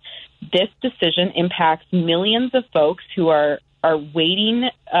 right? This decision impacts millions of folks who are waiting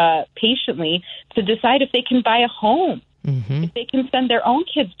patiently to decide if they can buy a home, if they can send their own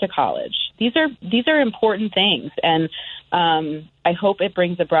kids to college. These are important things, and I hope it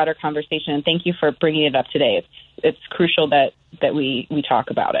brings a broader conversation. And thank you for bringing it up today. It's crucial that we talk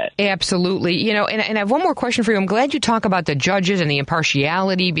about it. Absolutely. And I have one more question for you. I'm glad you talk about the judges and the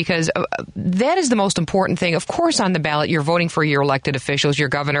impartiality, because that is the most important thing. Of course, on the ballot, you're voting for your elected officials, your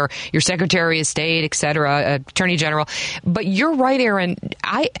governor, your secretary of state, et cetera, attorney general. But you're right, Aaron.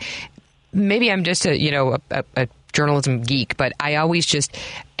 Maybe I'm just a journalism geek, but I always just,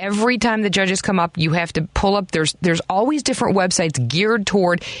 every time the judges come up, you have to pull up, there's always different websites geared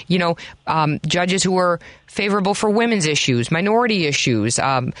toward, judges who are favorable for women's issues, minority issues,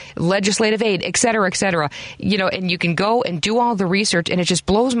 legislative aid, et cetera, and you can go and do all the research, and it just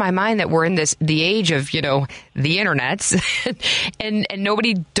blows my mind that we're in the age of, the internets, and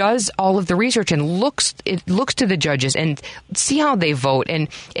nobody does all of the research and looks to the judges and see how they vote. And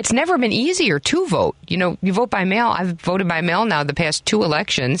it's never been easier to vote. You vote by mail. I've voted by mail now the past 2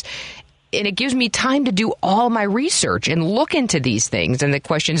 elections. And it gives me time to do all my research and look into these things and the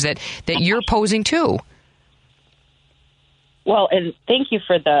questions that you're posing too. Well, and thank you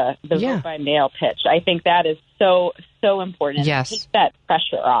for the vote by mail pitch. I think that is so important. Yes. It takes that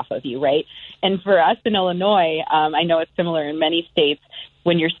pressure off of you, right? And for us in Illinois, I know it's similar in many states.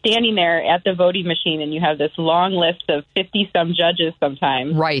 When you're standing there at the voting machine and you have this long list of 50-some judges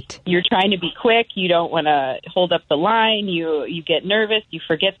sometimes, right? You're trying to be quick. You don't want to hold up the line. You get nervous. You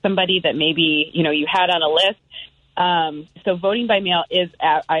forget somebody that maybe, you had on a list. So voting by mail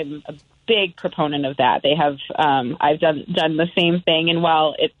I'm a big proponent of that. They have, I've done the same thing. And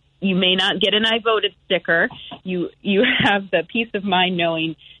while you may not get an I voted sticker, you have the peace of mind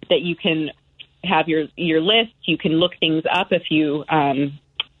knowing that you can have your list. You can look things up if you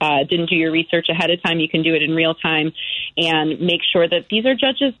didn't do your research ahead of time. You can do it in real time and make sure that these are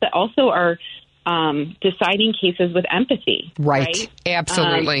judges that also are deciding cases with empathy. Right?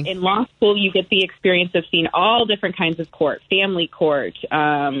 Absolutely. In law school, you get the experience of seeing all different kinds of court, family court,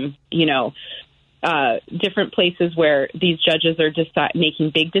 different places where these judges are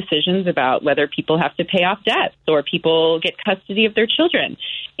making big decisions about whether people have to pay off debts or people get custody of their children.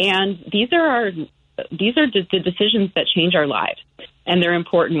 And these are the decisions that change our lives, and they're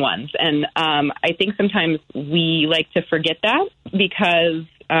important ones. And I think sometimes we like to forget that because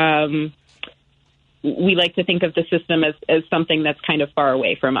we like to think of the system as something that's kind of far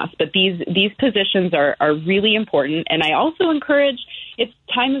away from us. But these positions are really important. And I also encourage, it's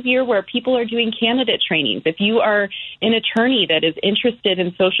time of year where people are doing candidate trainings. If you are an attorney that is interested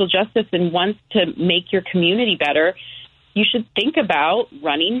in social justice and wants to make your community better, you should think about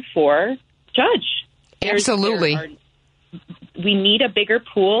running for judge. Absolutely. We need a bigger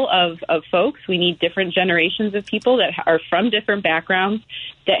pool of folks. We need different generations of people that are from different backgrounds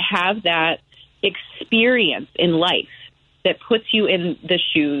that have that experience in life that puts you in the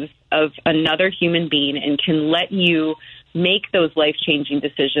shoes of another human being and can let you make those life-changing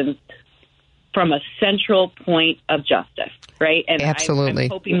decisions from a central point of justice, right? And absolutely. I'm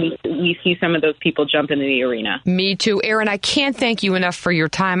hoping we see some of those people jump into the arena. Me too. Aaron, I can't thank you enough for your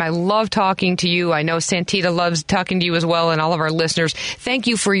time. I love talking to you. I know Santita loves talking to you as well, and all of our listeners. Thank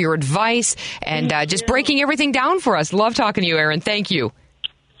you for your advice and just breaking everything down for us. Love talking to you, Aaron. Thank you.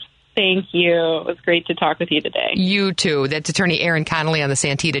 Thank you. It was great to talk with you today. You too. That's attorney Aaron Connolly on the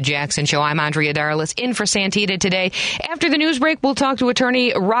Santita Jackson Show. I'm Andrea Darlis, in for Santita today. After the news break, we'll talk to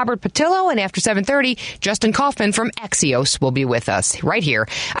attorney Robert Patillo, and after 7:30, Justin Kaufman from Axios will be with us right here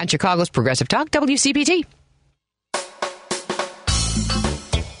on Chicago's Progressive Talk, WCPT.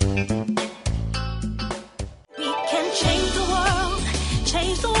 We can change the world,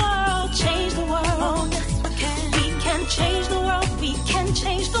 change the world, change the world. We can change the world, we can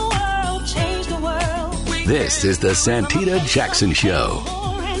change the world. This is the Santita Jackson Show.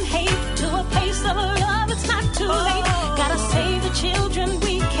 War and hate to a place of love. It's not too late. Gotta save the children.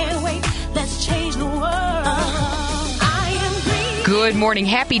 We can't wait. Let's change the world. I am green. Good morning.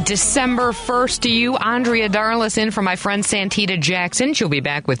 Happy December 1st to you. Andrea Darlis in for my friend Santita Jackson. She'll be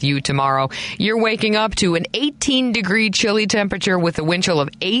back with you tomorrow. You're waking up to an 18-degree chilly temperature with a wind chill of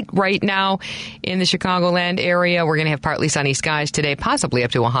 8 right now in the Chicagoland area. We're going to have partly sunny skies today, possibly up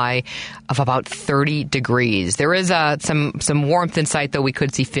to a high of about 30 degrees. There is some warmth in sight, though. We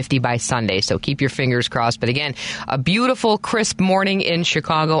could see 50 by Sunday, so keep your fingers crossed. But again, a beautiful, crisp morning in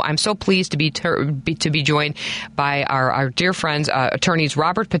Chicago. I'm so pleased to be joined by our dear friends, attorneys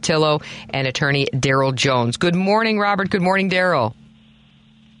Robert Patillo and attorney Daryl Jones. Good morning, Robert. Good morning, Daryl.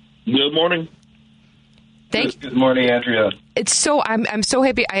 Good morning. Good morning, Andrea. It's so I'm so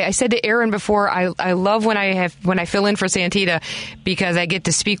happy. I said to Aaron before, I love when I fill in for Santita because I get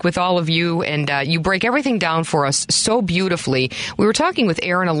to speak with all of you and you break everything down for us so beautifully. We were talking with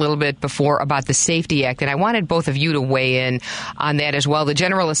Aaron a little bit before about the Safety Act, and I wanted both of you to weigh in on that as well. The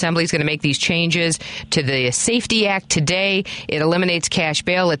General Assembly is going to make these changes to the Safety Act today. It eliminates cash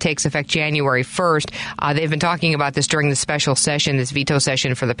bail. It takes effect January 1st. They've been talking about this during the special session, this veto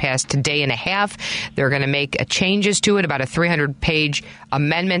session, for the past day and a half. They're going to make changes to it, about a 300-page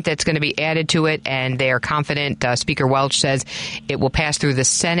amendment that's going to be added to it, and they are confident. Speaker Welch says it will pass through the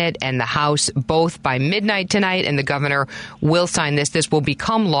Senate and the House both by midnight tonight, and the governor will sign this. This will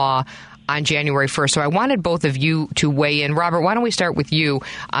become law on January 1st. So I wanted both of you to weigh in. Robert, why don't we start with you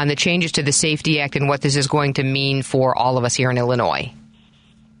on the changes to the Safety Act and what this is going to mean for all of us here in Illinois?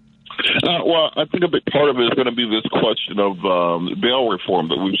 Well, I think a big part of it is going to be this question of bail reform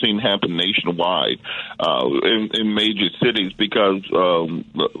that we've seen happen nationwide in major cities because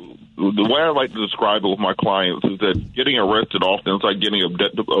the way I like to describe it with my clients is that getting arrested often is like getting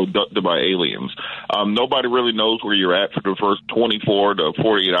abducted by aliens. Nobody really knows where you're at for the first 24 to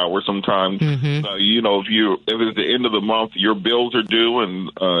 48 hours sometimes. Mm-hmm. If it's the end of the month, your bills are due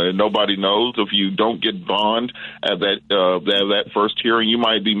and nobody knows. If you don't get bond at that first hearing, you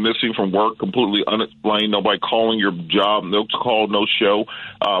might be missing from work completely unexplained. Nobody calling your job, no call, no show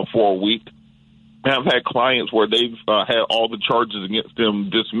for a week. I've had clients where they've had all the charges against them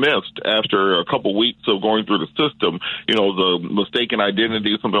dismissed after a couple weeks of going through the system, the mistaken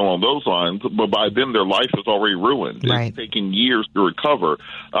identity, something along those lines. But by then, their life is already ruined. Right. It's taking years to recover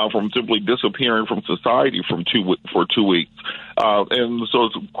from simply disappearing from society for 2 weeks. And so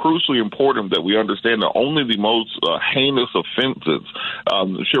it's crucially important that we understand that only the most heinous offenses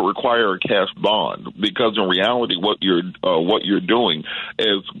should require a cash bond, because in reality, what you're doing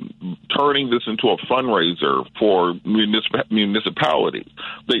is turning this into a fundraiser for municipalities.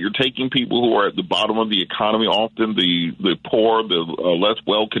 That you're taking people who are at the bottom of the economy, often the poor, the less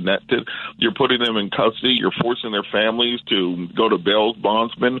well-connected. You're putting them in custody. You're forcing their families to go to bail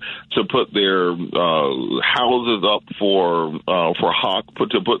bondsmen to put their houses up for hock,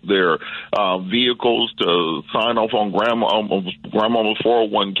 to put their vehicles to sign off on grandmama's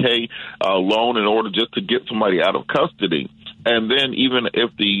 401k loan in order just to get somebody out of custody. And then even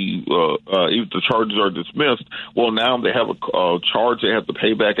if the charges are dismissed, well, now they have a charge they have to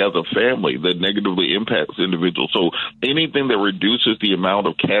pay back as a family that negatively impacts individuals. So anything that reduces the amount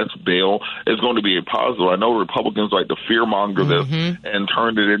of cash bail is going to be a positive. I know Republicans like to fearmonger this and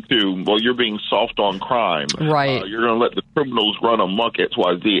turn it into, well, you're being soft on crime. Right. You're going to let the criminals run amok,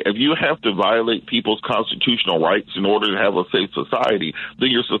 XYZ. If you have to violate people's constitutional rights in order to have a safe society, then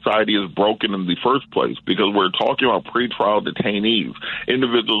your society is broken in the first place, because we're talking about pretrial detainees,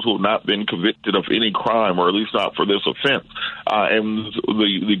 individuals who have not been convicted of any crime, or at least not for this offense. And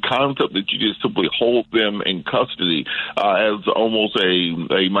the concept that you just simply hold them in custody as almost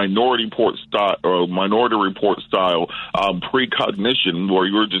a minority report style precognition, where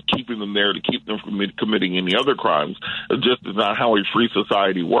you're just keeping them there to keep them from committing any other crimes, just is not how a free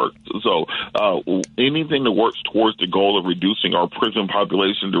society works. So anything that works towards the goal of reducing our prison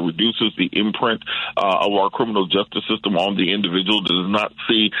population, that reduces the imprint of our criminal justice system on the individual, does not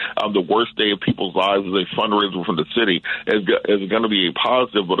see the worst day of people's lives as a fundraiser from the city, is going to be a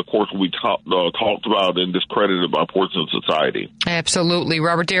positive, but of course will be talked about and discredited by portions of society. Absolutely.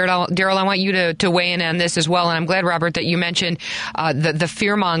 Robert, Daryl, I want you to weigh in on this as well, and I'm glad, Robert, that you mentioned the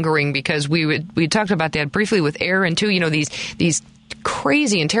fear-mongering, because we talked about that briefly with Aaron, too. These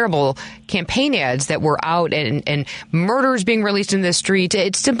crazy and terrible campaign ads that were out and murders being released in the street.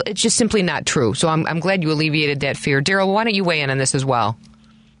 It's just simply not true. So I'm glad you alleviated that fear. Daryl, why don't you weigh in on this as well?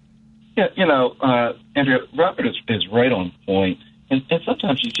 Yeah, Andrea, Robert is right on point. And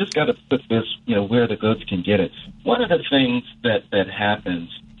sometimes you just got to put this, where the goats can get it. One of the things that happens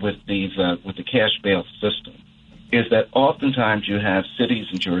with with the cash bail system is that oftentimes you have cities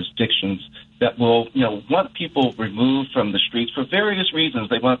and jurisdictions that will, want people removed from the streets for various reasons.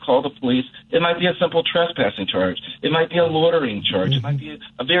 They want to call the police. It might be a simple trespassing charge. It might be a loitering charge. It might be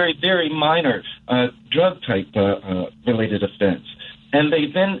a very, very minor drug type related offense. And they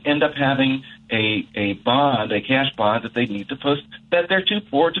then end up having a bond, a cash bond that they need to post that they're too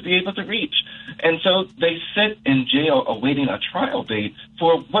poor to be able to reach. And so they sit in jail awaiting a trial date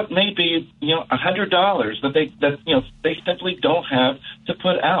for what may be, $100 that they simply don't have to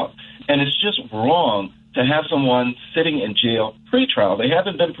put out. And it's just wrong to have someone sitting in jail pre-trial. They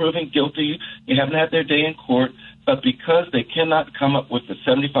haven't been proven guilty. You haven't had their day in court. But because they cannot come up with the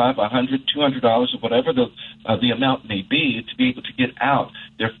 $75, $100, $200, or whatever the amount may be to be able to get out,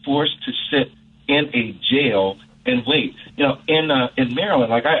 they're forced to sit in a jail and wait. In Maryland,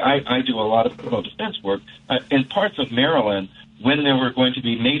 like I do a lot of criminal defense work, in parts of Maryland, when there were going to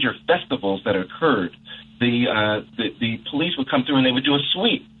be major festivals that occurred, the police would come through and they would do a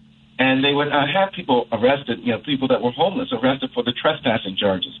sweep. And they would have people arrested, people that were homeless, arrested for the trespassing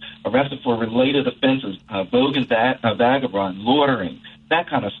charges, arrested for related offenses, vogue and vagabond, loitering, that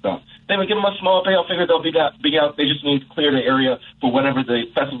kind of stuff. They would give them a small bail, figure they'll be out. They just need to clear the area for whatever the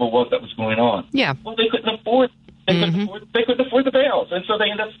festival was that was going on. Yeah. Well, they couldn't afford. They couldn't afford the bails, and so they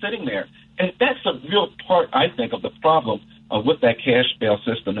end up sitting there. And that's a real part, I think, of the problem with that cash bail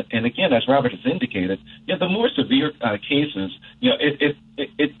system. And again, as Robert has indicated, the more severe cases,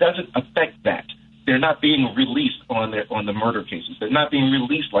 it doesn't affect that. They're not being released on the murder cases. They're not being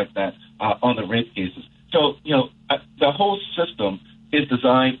released like that on the rape cases. So, the whole system is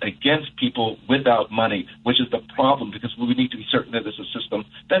designed against people without money, which is the problem, because we need to be certain that it's a system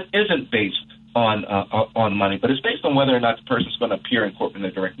that isn't based on money, but it's based on whether or not the person's going to appear in court when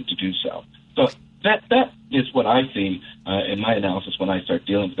they're directed to do so. So that is what I see in my analysis when I start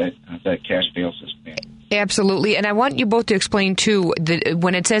dealing with that cash bail system. Absolutely. And I want you both to explain, too,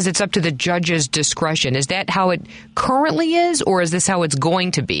 when it says it's up to the judge's discretion, is that how it currently is, or is this how it's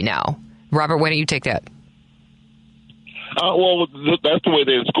going to be now? Robert, why don't you take that? Well, that's the way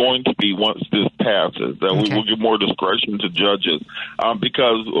that it's going to be once this passes. That we will give more discretion to judges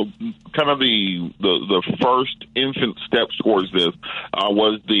because kind of the first infant steps towards this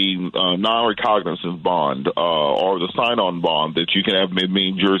was the non-recognizance bond or the sign-on bond that you can have in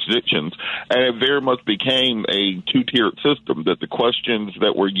many jurisdictions, and it very much became a two-tiered system. That the questions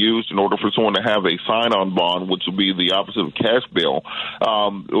that were used in order for someone to have a sign-on bond, which would be the opposite of cash bail,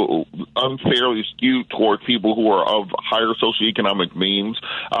 unfairly skewed toward people who are of higher socioeconomic means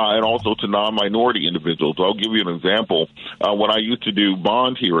and also to non-minority individuals. I'll give you an example. When I used to do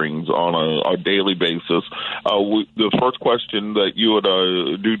bond hearings on a daily basis, the first question that you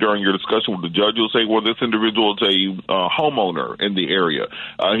would do during your discussion with the judge will say, well, this individual is a homeowner in the area.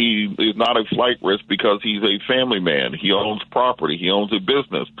 He is not a flight risk because he's a family man. He owns property. He owns a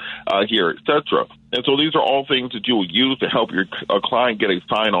business here, etc. And so these are all things that you would use to help your client get a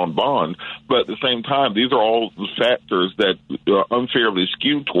sign-on bond. But at the same time, these are all factors that are unfairly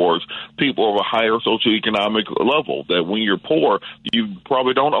skewed towards people of a higher socioeconomic level. That when you're poor, you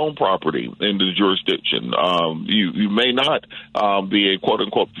probably don't own property in the jurisdiction. You may not be a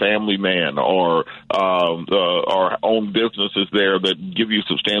quote-unquote family man or own businesses there that give you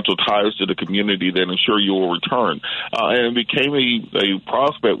substantial ties to the community that ensure you will return. And it became a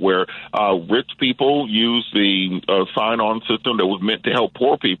prospect where rich people use the sign-on system that was meant to help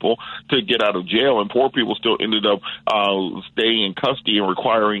poor people to get out of jail, and poor people still ended up staying in custody and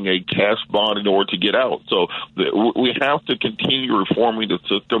requiring a cash bond in order to get out. So we have to continue reforming the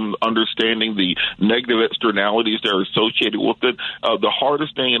system, understanding the negative externalities that are associated with it. The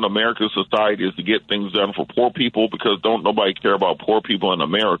hardest thing in American society is to get things done for poor people because don't nobody care about poor people in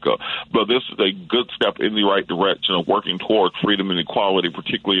America. But this is a good step in the right direction of working towards freedom and equality,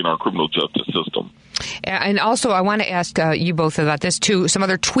 particularly in our criminal justice system. And also, I want to ask you both about this, too. Some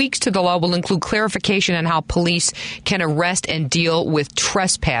other tweaks to the law will include clarification on how police can arrest and deal with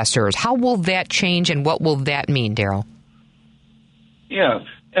trespassers. How will that change, and what will that mean, Daryl? Yeah.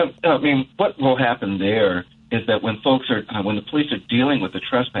 I mean, what will happen there is that when the police are dealing with the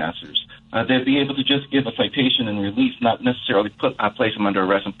trespassers, they'll be able to just give a citation and release, not necessarily place them under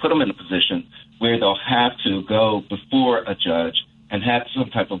arrest and put them in a position where they'll have to go before a judge and have some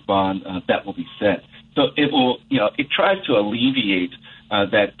type of bond that will be set. So it will, it tries to alleviate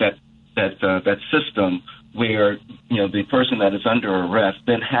that system where, the person that is under arrest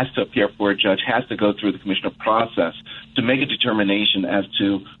then has to appear for a judge, has to go through the commissioner process to make a determination as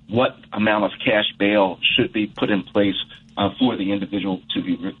to what amount of cash bail should be put in place for the individual to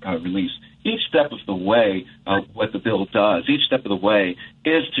be released. Each step of the way, what the bill does, each step of the way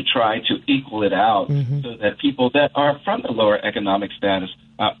is to try to equal it out so that people that are from the lower economic status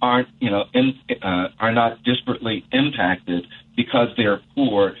are not disparately impacted because they're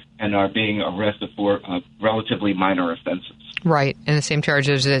poor and are being arrested for relatively minor offenses. Right, and the same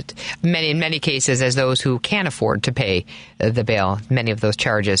charges that in many cases as those who can't afford to pay the bail, many of those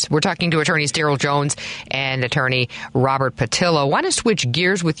charges. We're talking to attorneys Daryl Jones and attorney Robert Patillo. I want to switch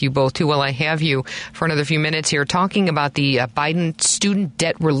gears with you both, too, while I have you for another few minutes here, talking about the Biden student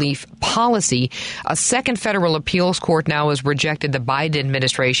debt relief policy. A second federal appeals court now has rejected the Biden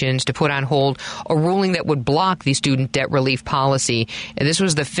administration's to put on hold a ruling that would block the student debt relief policy. And this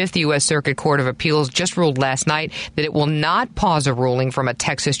was the Fifth U.S. Circuit Court of Appeals just ruled last night that it will not pause a ruling from a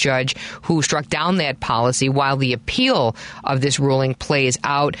Texas judge who struck down that policy while the appeal of this ruling plays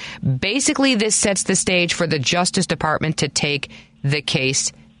out. Basically, this sets the stage for the Justice Department to take the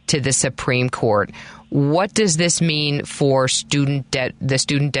case to the Supreme Court. What does this mean for the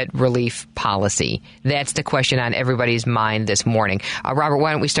student debt relief policy? That's the question on everybody's mind this morning. Robert,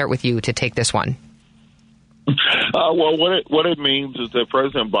 why don't we start with you to take this one? Well, what it means is that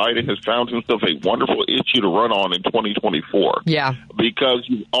President Biden has found himself a wonderful issue to run on in 2024. Yeah, because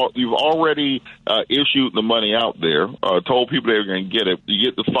you've already issued the money out there, told people they're going to get it.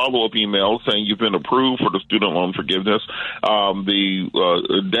 You get the follow-up email saying you've been approved for the student loan forgiveness.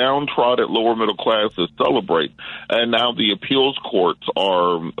 The downtrodden lower middle classes celebrate, and now the appeals courts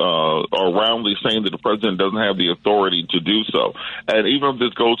are roundly saying that the president doesn't have the authority to do so. And even if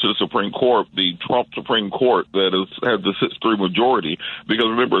this goes to the Supreme Court, the Trump Supreme Court that has the 6-3 majority, because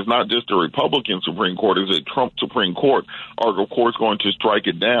remember, it's not just a Republican Supreme Court, it's a Trump Supreme Court, are of course going to strike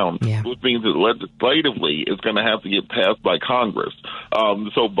it down, which means that legislatively it's going to have to get passed by Congress.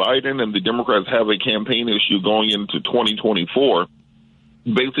 So Biden and the Democrats have a campaign issue going into 2024.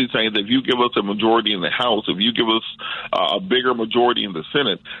 Basically saying that if you give us a majority in the House, if you give us a bigger majority in the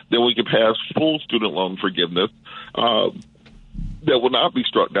Senate, then we can pass full student loan forgiveness. That will not be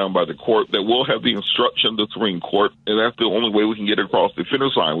struck down by the court, that will have the instruction of the Supreme Court, and that's the only way we can get across the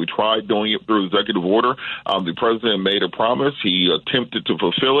finish line. We tried doing it through executive order. The president made a promise. He attempted to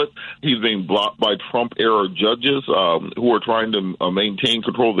fulfill it. He's being blocked by Trump-era judges who are trying to maintain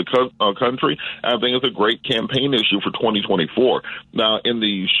control of the country. I think it's a great campaign issue for 2024. Now, in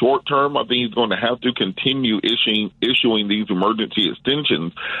the short term, I think he's going to have to continue issuing these emergency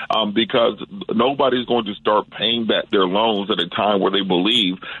extensions because nobody's going to start paying back their loans at a time where they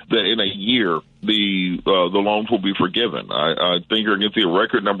believe that in a year the loans will be forgiven. I think you're going to see a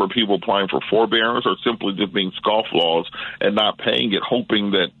record number of people applying for forbearance or simply just being scofflaws and not paying it, hoping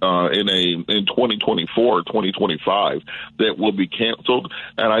that in 2024 or 2025 that will be canceled.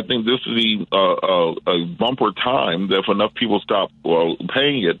 And I think this is a bumper time that if enough people stop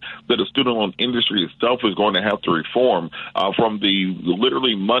paying it, that the student loan industry itself is going to have to reform from the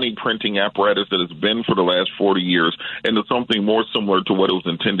literally money printing apparatus that it's been for the last 40 years into something more similar to what it was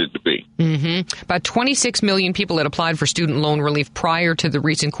intended to be. Mm-hmm. About 26 million people had applied for student loan relief prior to the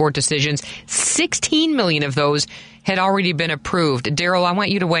recent court decisions. 16 million of those had already been approved. Daryl, I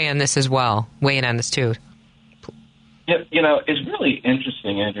want you to weigh in on this as well. Weigh in on this, too. Yeah, it's really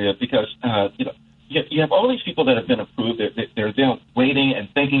interesting, Andrea, because, you have all these people that have been approved. They're there waiting and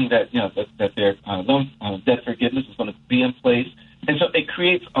thinking that, that their loan debt forgiveness is going to be in place. And so it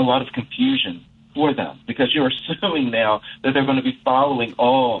creates a lot of confusion for them because you're assuming now that they're going to be following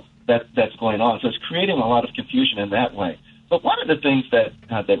all that's going on. So it's creating a lot of confusion in that way. But one of the things that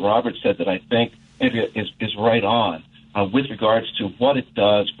Robert said that I think is right on with regards to what it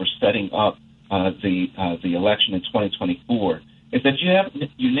does for setting up the election in 2024 is that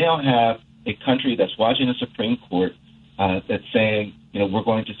you now have a country that's watching the Supreme Court that's saying, we're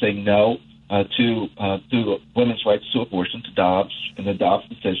going to say no to women's rights to abortion, to Dobbs and the Dobbs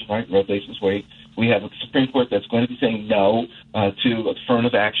decision, right, Roe v. Wade. We have a Supreme Court that's going to be saying no to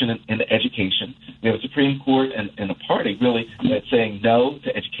affirmative action in education. We have a Supreme Court and a party, really, that's saying no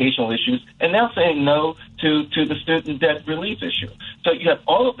to educational issues and now saying no to the student debt relief issue. So you have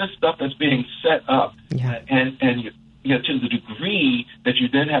all of this stuff that's being set up, and to the degree that you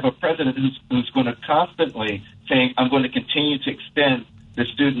then have a president who's going to constantly saying, I'm going to continue to extend the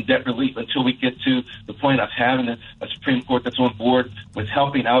student debt relief until we get to the point of having a Supreme Court that's on board with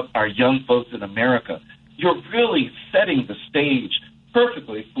helping out our young folks in America. You're really setting the stage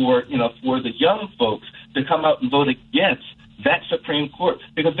perfectly for the young folks to come out and vote against that Supreme Court,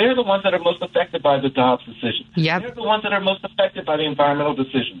 because they're the ones that are most affected by the Dobbs decision. Yep. They're the ones that are most affected by the environmental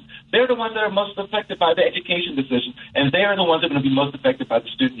decision. They're the ones that are most affected by the education decision, and they are the ones that are going to be most affected by the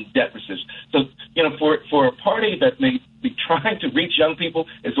student debt decision. So, for a party that may be trying to reach young people,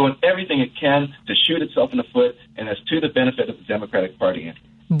 is doing everything it can to shoot itself in the foot, and that's to the benefit of the Democratic Party, Andrew.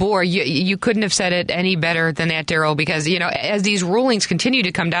 Boy, you couldn't have said it any better than that, Daryl, because, as these rulings continue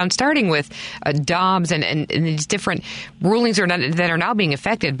to come down, starting with Dobbs and these different rulings that are now being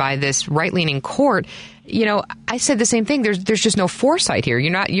affected by this right-leaning court, I said the same thing. There's just no foresight here.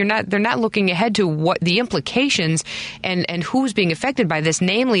 They're not looking ahead to what the implications and who's being affected by this,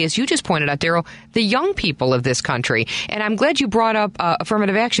 namely, as you just pointed out, Daryl, the young people of this country. And I'm glad you brought up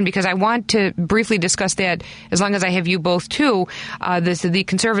affirmative action, because I want to briefly discuss that as long as I have you both too. The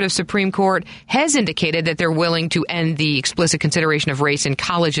conservative Supreme Court has indicated that they're willing to end the explicit consideration of race in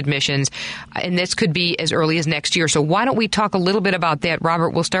college admissions, and this could be as early as next year. So why don't we talk a little bit about that?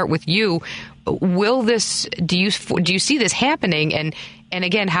 Robert, we'll start with you. Do you see this happening? And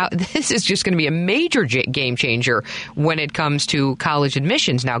again, how this is just going to be a major game changer when it comes to college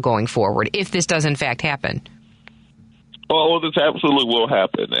admissions now going forward, if this does in fact happen? Well, this absolutely will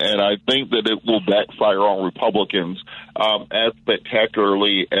happen, and I think that it will backfire on Republicans as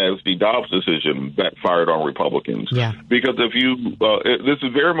spectacularly as the Dobbs decision backfired on Republicans. Yeah. Because this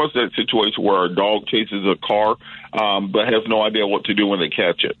is very much that situation where a dog chases a car but has no idea what to do when they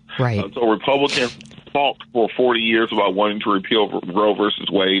catch it. Right. So Republicans talked for 40 years about wanting to repeal Roe versus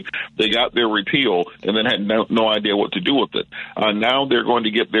Wade. They got their repeal and then had no idea what to do with it. Now they're going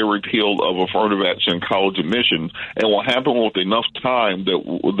to get their repeal of affirmative action college admissions, and will happen with enough time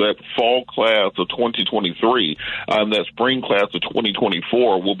that fall class of 2023 and that spring class of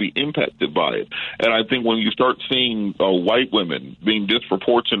 2024 will be impacted by it. And I think when you start seeing white women being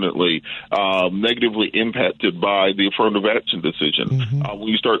disproportionately negatively impacted by the affirmative action decision, when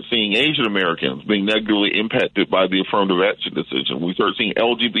you start seeing Asian Americans being negatively impacted by the affirmative action decision, we start seeing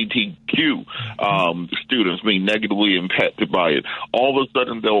LGBTQ students being negatively impacted by it, all of a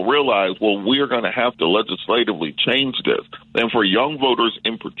sudden they'll realize, well, we're going to have to legislatively change this. And for young voters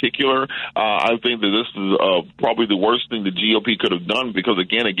in particular, I think that this is probably the worst thing the GOP could have done, because,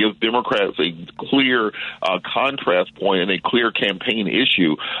 again, it gives Democrats a clear contrast point and a clear campaign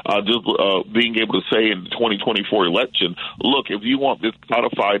issue. Being able to say in the 2024 election, look, if you want this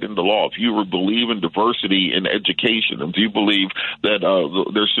codified into law, if you believe in diversity in education, if you believe that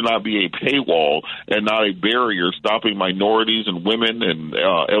there should not be a paywall and not a barrier stopping minorities and women and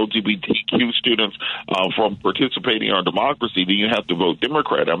LGBTQ students from participating in our democracy, then you have to vote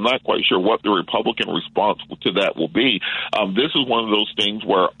Democrat. I'm not quite sure what the Republican response to that will be. This is one of those things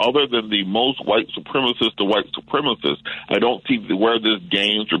where, other than the most white supremacists to white supremacists, I don't see where this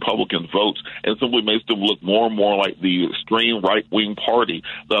gains Republicans votes and simply makes them look more and more like the extreme right-wing party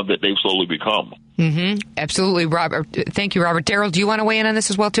that they've slowly become. Absolutely, Robert. Thank you, Robert. Daryl, do you want to weigh in on this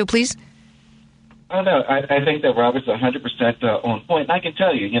as well, too, please? Oh, no, I think that Robert's 100% on point. And I can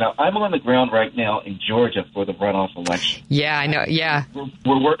tell you, I'm on the ground right now in Georgia for the runoff election. Yeah, I know, yeah.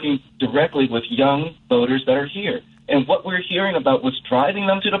 We're working directly with young voters that are here. And what we're hearing about what's driving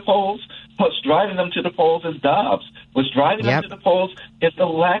them to the polls, is Dobbs. What's driving them to the polls is the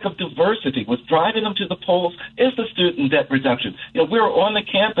lack of diversity. What's driving them to the polls is the student debt reduction. We're on the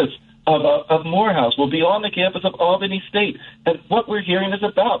campus of Morehouse. We'll be on the campus of Albany State, and what we're hearing is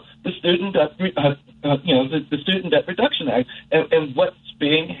about the student debt, the Student Debt Reduction Act, and what's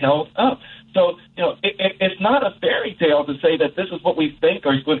being held up. So, it's not a fairy tale to say that this is what we think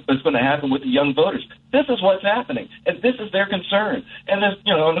is going to happen with the young voters. This is what's happening, and this is their concern. And there's,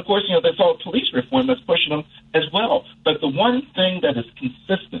 and of course, there's all police reform that's pushing them as well. But the one thing that is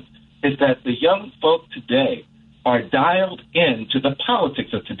consistent is that the young folk today are dialed in to the politics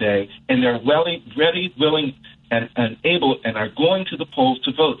of today, and they're ready, willing, and able, and are going to the polls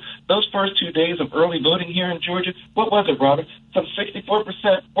to vote. Those first 2 days of early voting here in Georgia, what was it, Robert? Some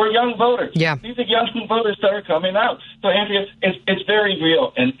 64% were young voters. Yeah. These are young voters that are coming out. So, Andrea, it's very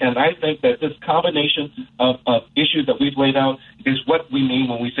real, and I think that this combination of issues that we've laid out is what we mean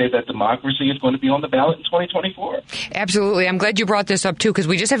when we say that democracy is going to be on the ballot in 2024. Absolutely. I'm glad you brought this up, too, because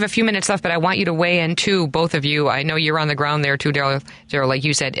we just have a few minutes left, but I want you to weigh in, too, both of you. I know you're on the ground there, too, Daryl, like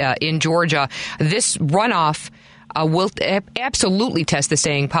you said, in Georgia. This runoff will absolutely test the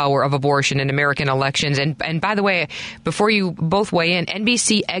staying power of abortion in American elections. And by the way, before you both weigh in,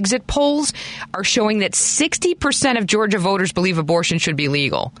 NBC exit polls are showing that 60% of Georgia voters believe abortion should be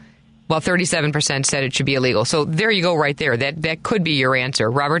legal, while 37% said it should be illegal. So there you go right there. That could be your answer.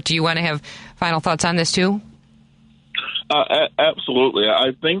 Robert, do you want to have final thoughts on this too? Absolutely.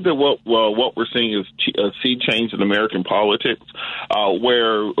 I think that what we're seeing is a sea change in American politics,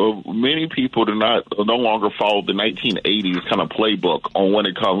 where many people no longer follow the 1980s kind of playbook on when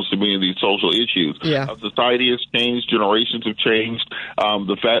it comes to many of these social issues. Yeah. Society has changed. Generations have changed.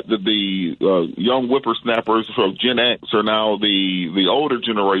 The fact that the young whippersnappers from Gen X are now the older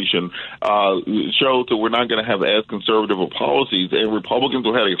generation shows that we're not going to have as conservative of policies, and Republicans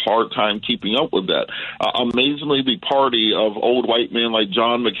have had a hard time keeping up with that. Amazingly, the party of old white men like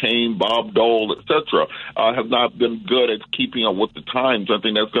John McCain, Bob Dole, etc., have not been good at keeping up with the times. I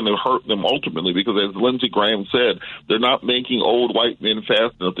think that's going to hurt them ultimately because, as Lindsey Graham said, they're not making old white men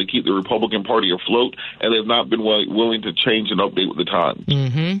fast enough to keep the Republican Party afloat, and they've not been willing to change and update with the times.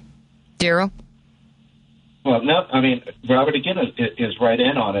 Mm-hmm. Darryl? Well, no, I mean, Robert, again, is right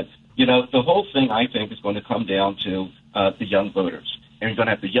in on it. You know, the whole thing, I think, is going to come down to the young voters. And we're going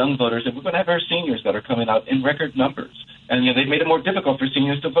to have the young voters, and we're going to have our seniors that are coming out in record numbers. And, they've made it more difficult for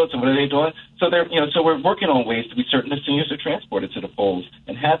seniors to vote. So what are they doing? So so we're working on ways to be certain that seniors are transported to the polls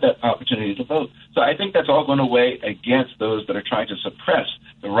and have that opportunity to vote. So I think that's all going to weigh against those that are trying to suppress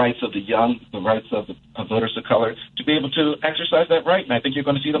the rights of the young, the rights of voters of color to be able to exercise that right. And I think you're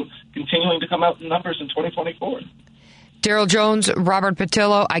going to see them continuing to come out in numbers in 2024. Darryl Jones, Robert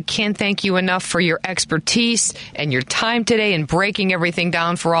Patillo, I can't thank you enough for your expertise and your time today and breaking everything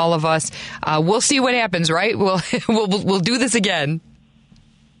down for all of us. We'll see what happens, right? We'll do this again.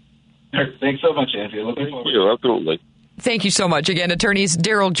 Thanks so much, Andrea. Looking forward. Yeah, absolutely. Thank you so much. Again, attorneys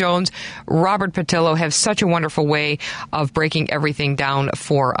Darryl Jones, Robert Patillo have such a wonderful way of breaking everything down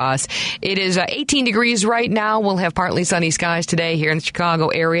for us. It is 18 degrees right now. We'll have partly sunny skies today here in the Chicago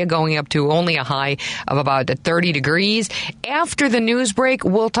area, going up to only a high of about 30 degrees. After the news break,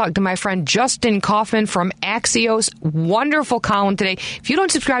 we'll talk to my friend Justin Kaufman from Axios. Wonderful column today. If you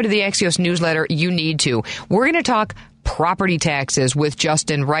don't subscribe to the Axios newsletter, you need to. We're going to talk property taxes with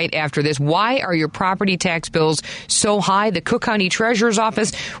Justin right after this. Why are your property tax bills so high? The Cook County Treasurer's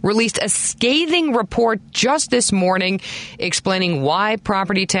Office released a scathing report just this morning explaining why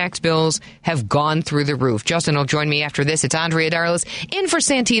property tax bills have gone through the roof. Justin will join me after this. It's Andrea Darlis in for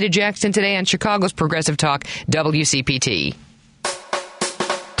Santita Jackson today on Chicago's Progressive Talk, WCPT.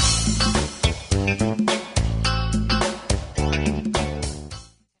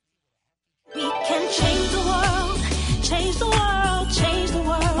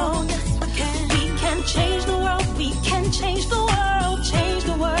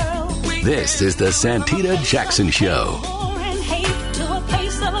 This is the Santita Jackson Show.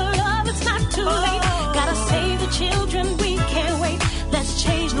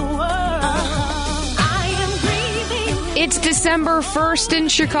 It's December 1st in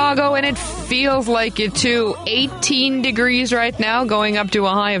Chicago, and it feels like it, too. 18 degrees right now, going up to a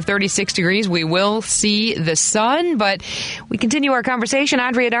high of 36 degrees. We will see the sun, but we continue our conversation.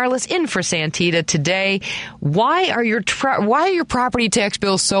 Andrea Darlis in for Santita today. Why are your property tax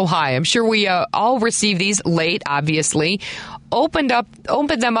bills so high? I'm sure we all receive these late, obviously. Opened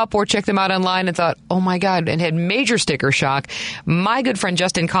them up or checked them out online and thought, oh my God, and had major sticker shock. My good friend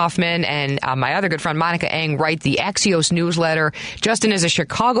Justin Kaufman and my other good friend Monica Eng write the Axios newsletter. Justin is a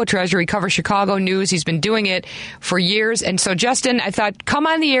Chicago treasurer. He covers Chicago news. He's been doing it for years. And so, Justin, I thought, come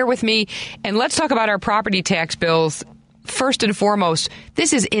on the air with me and let's talk about our property tax bills. First and foremost,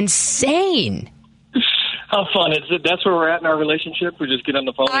 this is insane. How fun is it? That's where we're at in our relationship. We just get on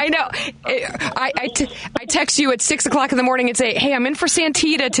the phone. I know. I text you at 6 o'clock in the morning and say, hey, I'm in for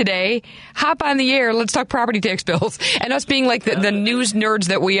Santita today. Hop on the air. Let's talk property tax bills. And us being like the news nerds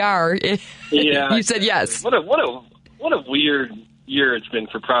that we are, yeah, you said yes. What a weird year it's been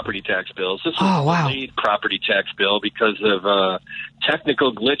for property tax bills. This is a delayed property tax bill because of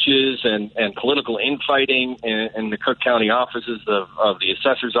technical glitches and political infighting in the Cook County offices of the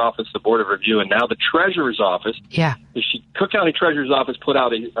Assessor's Office, the Board of Review, and now the Treasurer's Office. Yeah. The Cook County Treasurer's Office put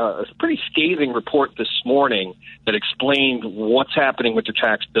out a pretty scathing report this morning that explained what's happening with the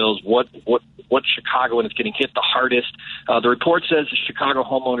tax bills, what Chicagoan is getting hit the hardest. The report says the Chicago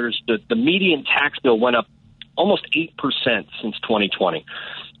homeowners, the median tax bill went up almost 8% since 2020.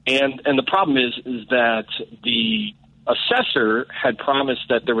 And the problem is that the assessor had promised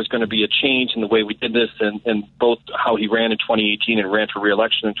that there was going to be a change in the way we did this and both how he ran in 2018 and ran for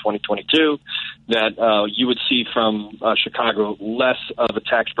re-election in 2022, that you would see from Chicago less of a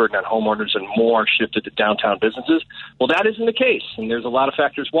tax burden on homeowners and more shifted to downtown businesses. Well, that isn't the case, and there's a lot of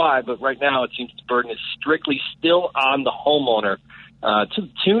factors why, but right now it seems the burden is strictly still on the homeowner to the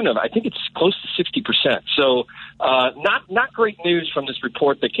tune of, I think it's close to 60%. So not great news from this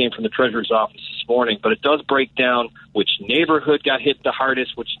report that came from the Treasurer's office this morning, but it does break down which neighborhood got hit the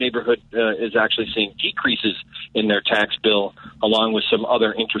hardest, which neighborhood is actually seeing decreases in their tax bill, along with some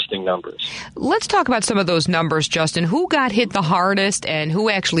other interesting numbers. Let's talk about some of those numbers, Justin. Who got hit the hardest and who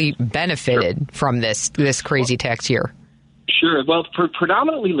actually benefited from this crazy tax year? Sure. Well,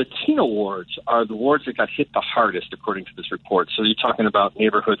 predominantly Latino wards are the wards that got hit the hardest, according to this report. So you're talking about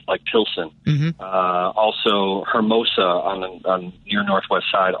neighborhoods like Pilsen, also Hermosa on near Northwest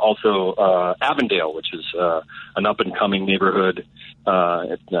Side, also Avondale, which is an up-and-coming neighborhood,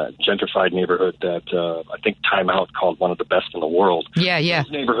 gentrified neighborhood that I think Time Out called one of the best in the world. Yeah.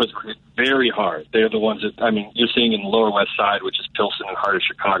 Those neighborhoods were hit very hard. They're the ones that, I mean, you're seeing in the Lower West Side, which is Pilsen and heart of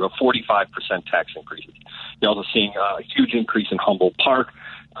Chicago, 45% tax increases. You're also seeing a huge increase in Humboldt Park.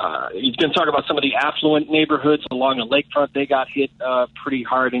 You can talk about some of the affluent neighborhoods along the lakefront. They got hit pretty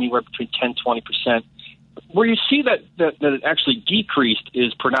hard, anywhere between 10-20%. Where you see that it actually decreased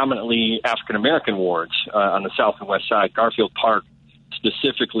is predominantly African-American wards on the south and west side. Garfield Park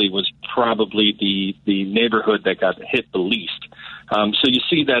specifically was probably the neighborhood that got hit the least. So you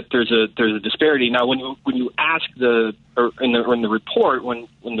see that there's a disparity. Now, when you ask in the report, when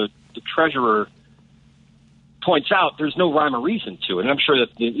the treasurer points out, there's no rhyme or reason to it. And I'm sure that,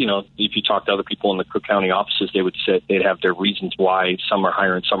 if you talk to other people in the Cook County offices, they would say they'd have their reasons why some are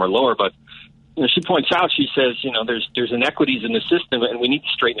higher and some are lower. But she points out, she says, there's inequities in the system and we need to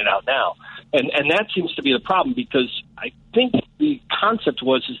straighten it out now. And that seems to be the problem, because I think the concept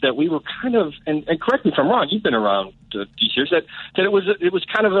is that we were kind of, and correct me if I'm wrong, you've been around these years, that it was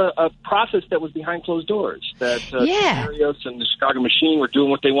kind of a process that was behind closed doors, that Arios and the Chicago Machine were doing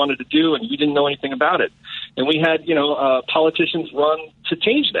what they wanted to do, and we didn't know anything about it. And we had, politicians run to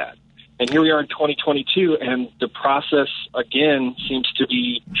change that. And here we are in 2022, and the process, again, seems to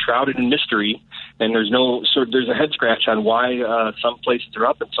be shrouded in mystery. And there's a head scratch on why some places are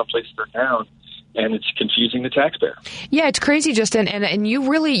up and some places are down. And it's confusing the taxpayer. Yeah, it's crazy, Justin. And you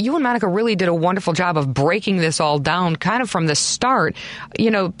and Monica really did a wonderful job of breaking this all down kind of from the start.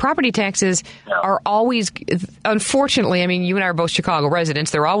 Property taxes are always, unfortunately, I mean, you and I are both Chicago residents.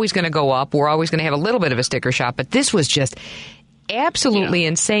 They're always going to go up. We're always going to have a little bit of a sticker shock. But this was just absolutely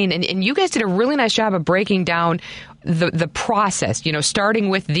insane. And you guys did a really nice job of breaking down the process, starting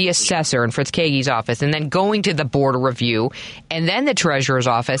with the assessor in Fritz Kage's office and then going to the board of review and then the treasurer's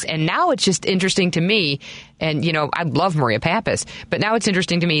office. And now it's just interesting to me, and, I love Maria Pappas, but now it's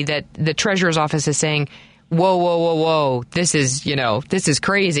interesting to me that the treasurer's office is saying, whoa, this is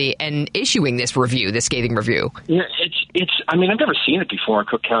crazy, and issuing this review, this scathing review. Yeah, I've never seen it before in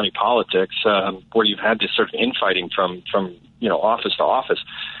Cook County politics, where you've had this sort of infighting from office to office.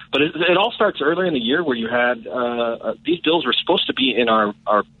 But it all starts earlier in the year, where you had these bills were supposed to be in our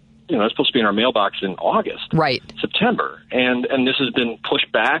supposed to be in our mailbox in August, right? September, and this has been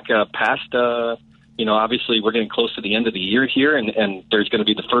pushed back past. Obviously we're getting close to the end of the year here, and there's going to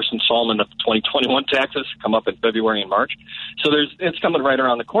be the first installment of 2021 taxes come up in February and March. So it's coming right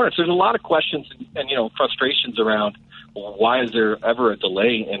around the corner. So there's a lot of questions and frustrations around, why is there ever a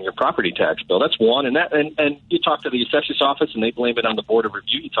delay in your property tax bill? That's one. And you talk to the assessor's office and they blame it on the board of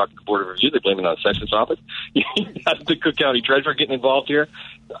review. You talk to the board of review, they blame it on the assessor's office. You have the Cook County treasurer getting involved here.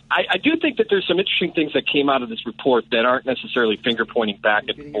 I do think that there's some interesting things that came out of this report that aren't necessarily finger pointing back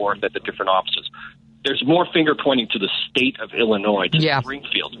and forth at the different offices. There's more finger pointing to the state of Illinois, to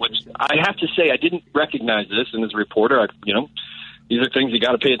Springfield, which I have to say, I didn't recognize this. And as a reporter, these are things you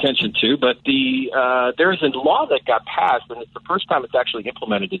got to pay attention to. But there is a law that got passed, and it's the first time it's actually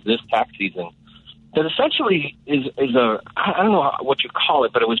implemented in this tax season, that essentially is I don't know what you call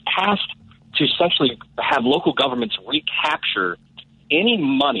it, but it was passed to essentially have local governments recapture any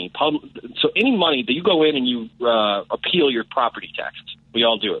money. So any money that you go in and you appeal your property taxes. We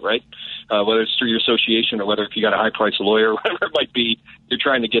all do it, right? Whether it's through your association or whether if you got a high-priced lawyer, whatever it might be, you're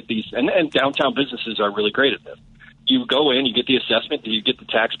trying to get these. And downtown businesses are really great at this. You go in, you get the assessment, you get the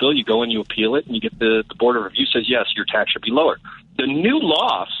tax bill, you go in, you appeal it, and you get the board of review says, yes, your tax should be lower. The new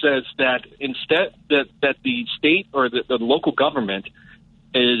law says that instead that the state or the local government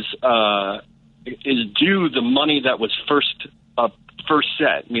is due the money that was first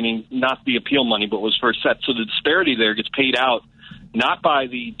set, meaning not the appeal money, but was first set. So the disparity there gets paid out not by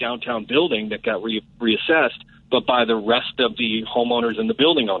the downtown building that got reassessed, but by the rest of the homeowners and the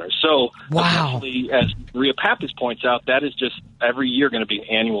building owners. So, essentially, as Maria Pappas points out, that is just every year going to be an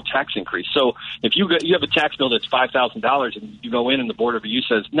annual tax increase. So if you have a tax bill that's $5,000 and you go in and the board of review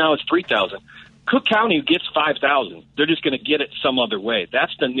says, no, it's $3,000, Cook County gets $5,000. They're just going to get it some other way.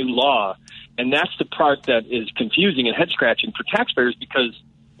 That's the new law. And that's the part that is confusing and head-scratching for taxpayers, because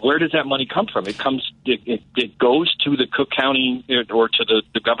where does that money come from? It goes to the Cook County or to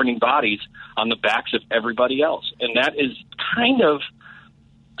the governing bodies on the backs of everybody else. And that is kind of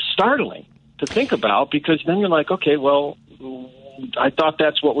startling to think about, because then you're like, okay, well, I thought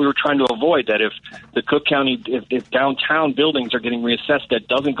that's what we were trying to avoid, that if the Cook County, if downtown buildings are getting reassessed, that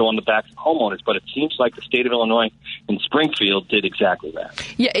doesn't go on the backs of homeowners. But it seems like the state of Illinois and Springfield did exactly that.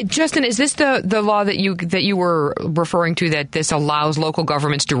 Yeah, Justin, is this the law that you were referring to, that this allows local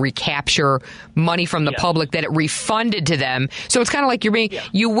governments to recapture money from the public that it refunded to them? So it's kind of like you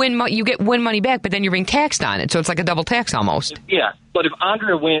get win money back, but then you're being taxed on it. So it's like a double tax almost. Yeah, but if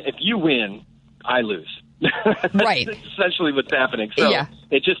you win, I lose. Right. That's essentially what's happening. So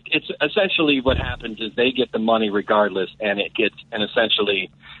it's essentially what happens is they get the money regardless, and essentially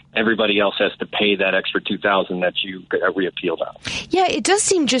everybody else has to pay that extra $2,000 that you reappealed on. Yeah, it does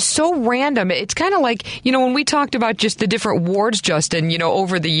seem just so random. It's kind of like, when we talked about just the different wards, Justin,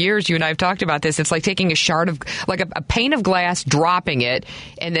 over the years, you and I have talked about this. It's like taking a shard of, like a pane of glass, dropping it,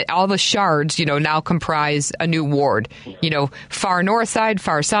 and that all the shards, now comprise a new ward. Far north side,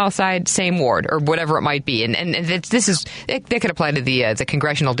 far south side, same ward, or whatever it might be. And that could apply to the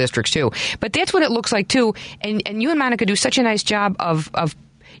congressional districts too. But that's what it looks like too. And you and Monica do such a nice job of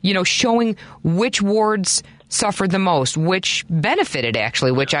showing which wards suffered the most, which benefited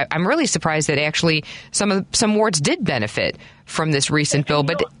actually, which I'm really surprised that actually some wards did benefit from this recent bill.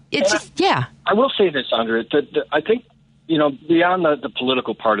 But I will say this, Andrea, that I think, beyond the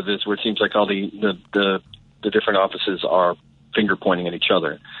political part of this, where it seems like all the different offices are finger pointing at each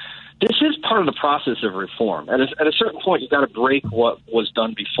other, this is part of the process of reform. At a certain point, you've got to break what was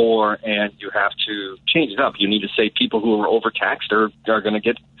done before, and you have to change it up. You need to say people who are overtaxed are going to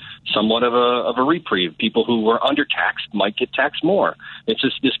get somewhat of a reprieve. People who were undertaxed might get taxed more. It's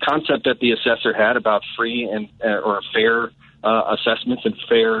just this concept that the assessor had about free and or fair assessments and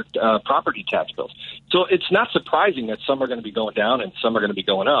fair property tax bills. So it's not surprising that some are going to be going down and some are going to be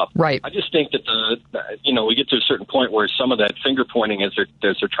going up. Right. I just think that we get to a certain point where some of that finger pointing as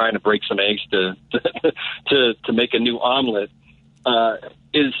they're trying to break some eggs to make a new omelet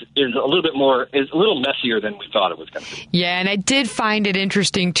is a little messier than we thought it was going to be. Yeah, and I did find it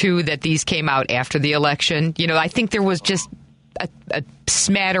interesting too that these came out after the election. I think there was just a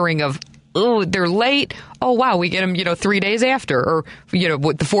smattering of, oh, they're late. Oh, wow, we get them, 3 days after, or, the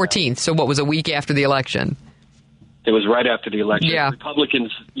 14th. So what was a week after the election? It was right after the election. Yeah.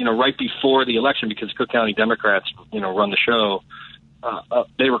 Republicans, right before the election, because Cook County Democrats, run the show,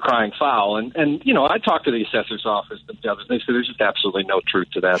 they were crying foul. And I talked to the assessor's office the other day. They said there's just absolutely no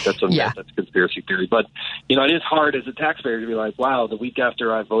truth to that. That's a myth. That's a conspiracy theory. But, it is hard as a taxpayer to be like, wow, the week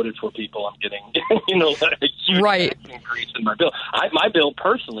after I voted for people, I'm getting, a huge tax increase in my bill. My bill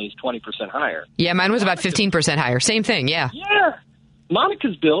personally is 20% higher. Yeah, mine was about 15% higher. Same thing, yeah. Yeah.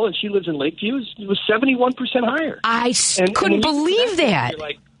 Monica's bill, and she lives in Lakeview, was 71% higher. I couldn't believe that.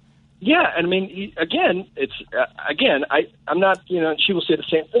 Yeah, and I mean, I'm not, she will say the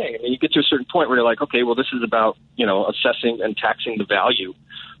same thing. I mean, you get to a certain point where you're like, okay, well, this is about, assessing and taxing the value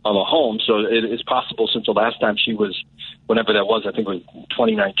of a home. So it is possible, since the last time she was, whenever that was, I think it was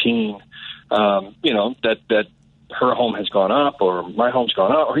 2019, that her home has gone up, or my home's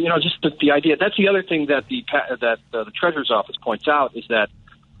gone up, or, just the idea. That's the other thing that the Treasurer's Office points out, is that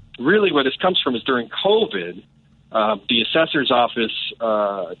really where this comes from is during COVID, the assessor's office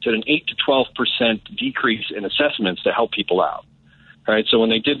did an 8 to 12% decrease in assessments to help people out. Right. So when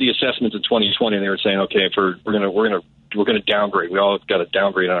they did the assessments in 2020, they were saying, okay, we're going to downgrade. We all got a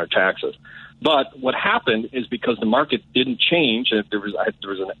downgrade on our taxes. But what happened is, because the market didn't change, and there was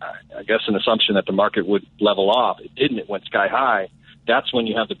an assumption that the market would level off. It didn't. It went sky high. That's when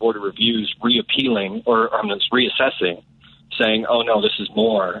you have the Board of Reviews reappealing or reassessing, saying, oh, no, this is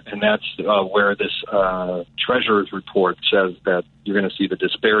more. And that's where this treasurer's report says that you're going to see the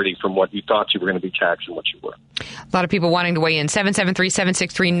disparity from what you thought you were going to be taxed and what you were. A lot of people wanting to weigh in.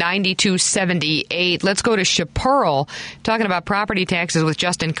 773-763-9278. Let's go to Chaparral, talking about property taxes with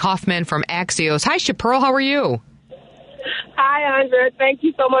Justin Kaufman from Axios. Hi, Chaparral. How are you? Hi, Andrea. Thank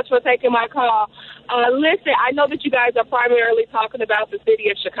you so much for taking my call. Listen, I know that you guys are primarily talking about the city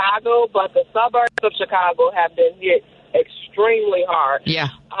of Chicago, but the suburbs of Chicago have been hit extremely hard. Yeah.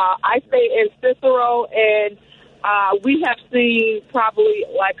 I stay in Cicero, and we have seen probably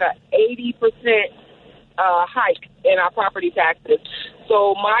like a 80% hike in our property taxes.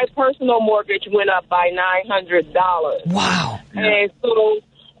 So my personal mortgage went up by $900. Wow. And so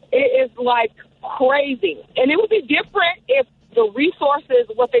it is like crazy. And it would be different if the resources,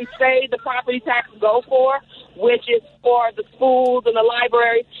 what they say the property tax go for, which is for the schools and the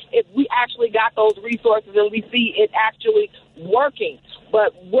libraries, if we actually got got those resources and we see it actually working.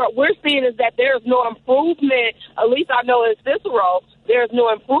 But what we're seeing is that there's no improvement, at least I know in Cicero, there's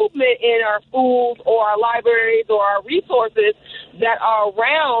no improvement in our schools or our libraries or our resources that are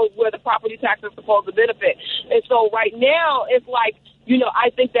around where the property tax is supposed to benefit. And so right now, it's like, I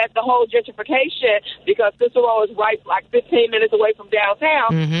think that the whole gentrification, because Cicero is right like 15 minutes away from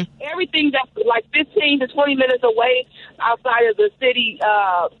downtown, everything that's like 15 to 20 minutes away outside of the city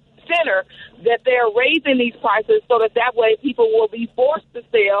center, that they're raising these prices so that way people will be forced to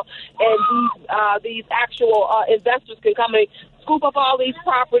sell, and these actual investors can come and scoop up all these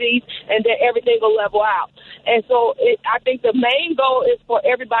properties, and then everything will level out. And so I think the main goal is for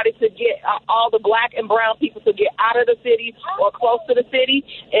everybody to get all the black and brown people to get out of the city or close to the city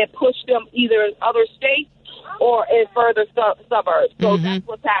and push them either in other states or in further suburbs. So that's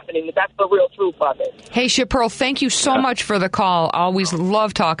what's happening. That's the real truth of it. Hey, Chaparral, thank you so much for the call. Always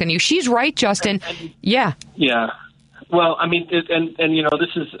love talking to you. She's right, Justin. Yeah. Yeah. Well, I mean, this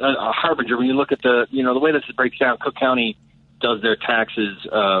is a harbinger. When you look at the way this breaks down, Cook County does their taxes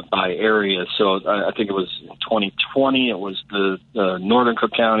by area. So I think it was in 2020, it was the northern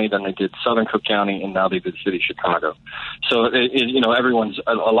Cook County, then they did southern Cook County, and now they did the city of Chicago. So, everyone's,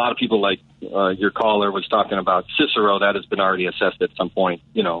 a lot of people like your caller was talking about Cicero, that has been already assessed at some point,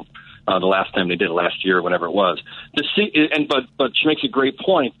 the last time they did it last year, whenever it was. But she makes a great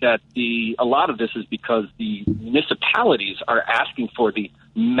point that a lot of this is because the municipalities are asking for the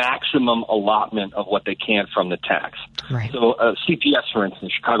maximum allotment of what they can from the tax. Right. So CPS, for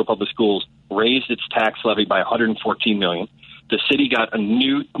instance, Chicago Public Schools raised its tax levy by $114 million. The city got a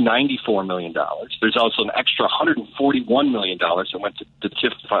new $94 million. There's also an extra $141 million that went to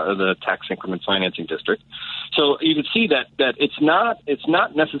TIF, the Tax Increment Financing District. So you can see that it's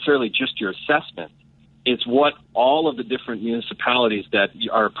not necessarily just your assessment. It's what all of the different municipalities that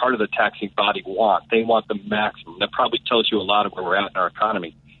are part of the taxing body want. They want the maximum. That probably tells you a lot of where we're at in our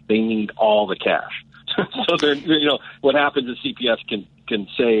economy. They need all the cash. So what happens is CPS can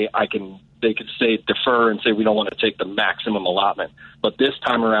say they could say defer and say we don't want to take the maximum allotment. But this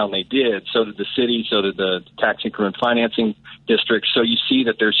time around they did. So did the city, so did the Tax Increment Financing District. So you see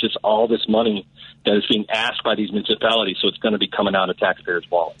that there's just all this money that is being asked by these municipalities, so it's going to be coming out of taxpayers'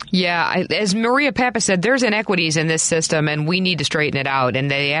 wallets. Yeah, as Maria Pappas said, there's inequities in this system, and we need to straighten it out, and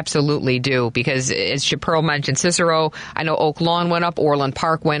they absolutely do, because as Chaparral mentioned, Cicero, I know Oak Lawn went up, Orland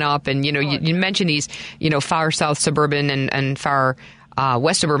Park went up, and, you mentioned these, far south suburban and far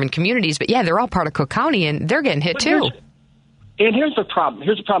west suburban communities, but, yeah, they're all part of Cook County, and they're getting hit, too. And here's the problem.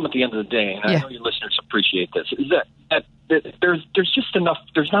 Here's the problem at the end of the day, and I know your listeners appreciate this, is that there's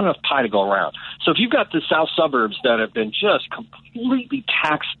not enough pie to go around. So if you've got the south suburbs that have been just completely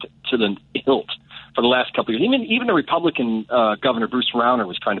taxed to the hilt for the last couple of years, even the Republican Governor Bruce Rauner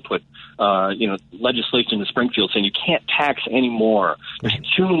was trying to put legislation in Springfield saying you can't tax anymore. There's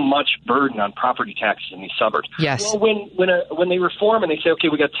too much burden on property taxes in these suburbs. Yes. Well, when they reform and they say, okay,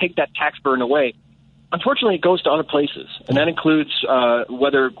 we got to take that tax burden away, unfortunately, it goes to other places, and that includes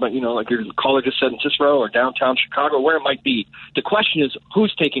whether, like your caller just said, in Cicero or downtown Chicago, where it might be. The question is,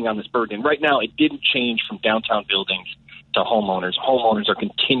 who's taking on this burden? And right now, it didn't change from downtown buildings to homeowners. Homeowners are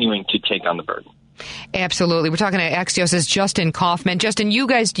continuing to take on the burden. Absolutely. We're talking to Axios' Justin Kaufman. Justin, you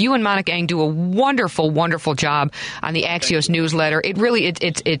and Monica Eng do a wonderful, wonderful job on the Axios newsletter. It really,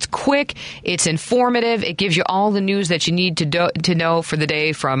 it's quick, it's informative, it gives you all the news that you need to know for the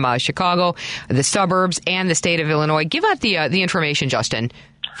day from Chicago, the suburbs, and the state of Illinois. Give out the information, Justin,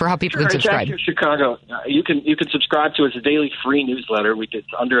 for how people can subscribe. It's Axios Chicago. You can subscribe to it as a daily free newsletter. It's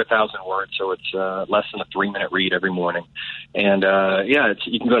under 1,000 words, so it's less than a 3-minute read every morning. And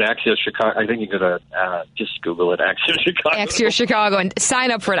you can go to Axios Chicago. I think you can go to just Google it, Axios Chicago. Axios Chicago, and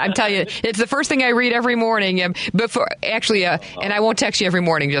sign up for it. I'm telling you, it's the first thing I read every morning. And I won't text you every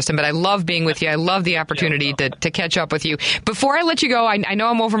morning, Justin, but I love being with you. I love the opportunity to catch up with you. Before I let you go, I know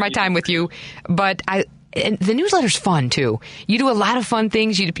I'm over my time with you, but and the newsletter's fun too. You do a lot of fun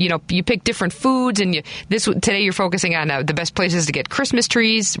things. You pick different foods, and today you're focusing on the best places to get Christmas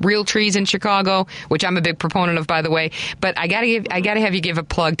trees, real trees in Chicago, which I'm a big proponent of, by the way. But I gotta have you give a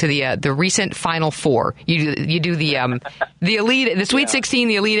plug to the recent Final Four. You do the Elite, the Sweet 16,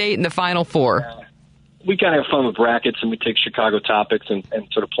 the Elite 8, and the Final Four. We kind of have fun with brackets, and we take Chicago topics and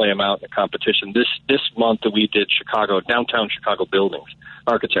sort of play them out in a competition. This month we did downtown Chicago buildings,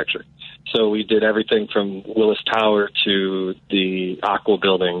 architecture. So we did everything from Willis Tower to the Aqua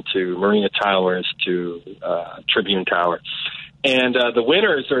Building to Marina Towers to Tribune Tower. And the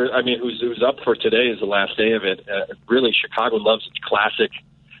winners who's up for today is the last day of it. Really, Chicago loves its classic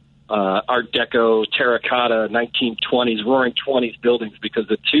Art Deco, terracotta, 1920s, roaring 20s buildings, because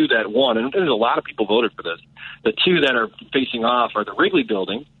the two that won, and there's a lot of people voted for this, the two that are facing off are the Wrigley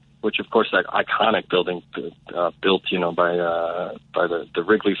Building, which, of course, that iconic building built, by the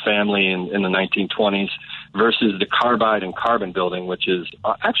Wrigley family in the 1920s, versus the Carbide and Carbon Building, which is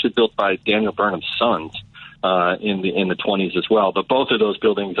actually built by Daniel Burnham's sons in the 20s as well. But both of those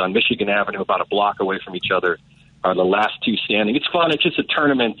buildings on Michigan Avenue, about a block away from each other, are the last two standing. It's fun. It's just a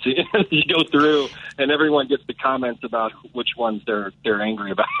tournament. You go through, and everyone gets the comments about which ones they're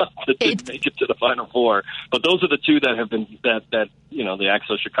angry about that didn't make it to the Final Four. But those are the two that have been that the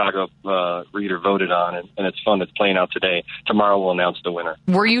Axios Chicago reader voted on, and it's fun. It's playing out today. Tomorrow we'll announce the winner.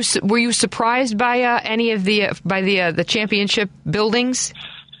 Were you surprised by any of the championship buildings?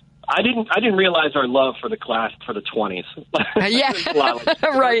 I didn't realize our love for the class for the 20s. Yeah,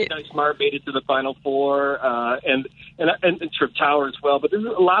 right. Smart made it to the Final Four, and Trip Tower as well. But there's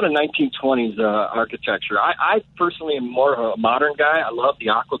a lot of 1920s architecture. I personally am more of a modern guy. I love the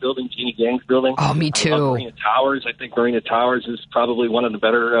Aqua Building, Jeannie Gang's building. Oh, me too. I love Marina Towers. I think Marina Towers is probably one of the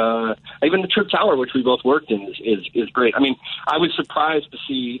better. Even the Trip Tower, which we both worked in, is great. I mean, I was surprised to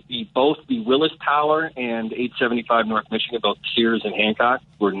see both the Willis Tower and 875 North Michigan, both Sears and Hancock,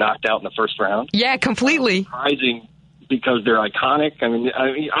 were knocked out in the first round. Yeah, completely. Surprising because they're iconic. I mean,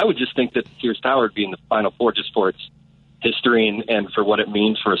 I would just think that the Sears Tower would be in the Final Four just for its history and for what it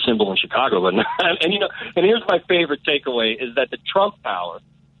means for a symbol in Chicago. And here's my favorite takeaway is that the Trump Tower,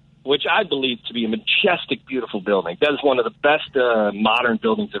 which I believe to be a majestic, beautiful building, that is one of the best modern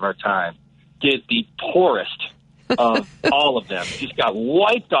buildings of our time, did the poorest of all of them. Just got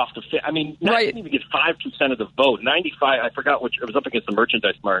wiped off the fit. I mean, right. Didn't even get 5% of the vote. 95, I forgot which, it was up against the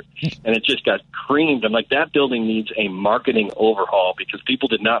Merchandise Mart, and it just got creamed. I'm like, that building needs a marketing overhaul because people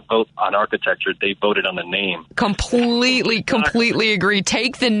did not vote on architecture. They voted on the name. Completely agree.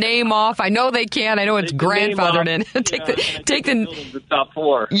 Take the name off. I know they can. I know it's grandfathered in. take the top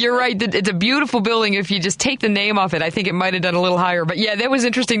four. You're right. It's a beautiful building. If you just take the name off it, I think it might have done a little higher. But yeah, that was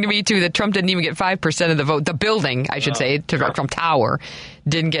interesting to me too, that Trump didn't even get 5% of the vote. The building, I should say, Trump Tower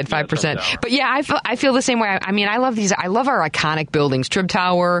didn't get 5%. But yeah, I feel the same way. I mean, I love these. I love our iconic buildings. Trib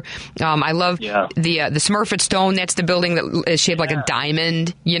Tower. I love the Smurfett Stone. That's the building that is shaped like a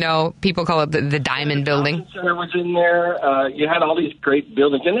diamond. You know, people call it the Diamond Building. The Center was in there. You had all these great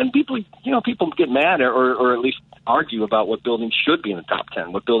buildings, and then people get mad or at least argue about what buildings should be in the top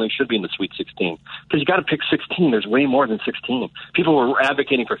 10, what buildings should be in the Sweet 16. Because you got to pick 16. There's way more than 16. People were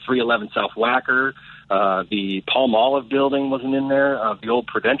advocating for 311 South Wacker. The Palm Olive building wasn't in there. The old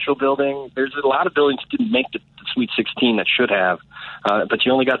Prudential building. There's a lot of buildings that didn't make the Sweet 16 that should have. But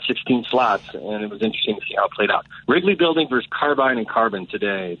you only got 16 slots, and it was interesting to see how it played out. Wrigley Building versus Carbine and Carbon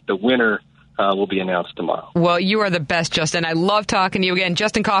today. The winner will be announced tomorrow. Well, you are the best, Justin. I love talking to you again.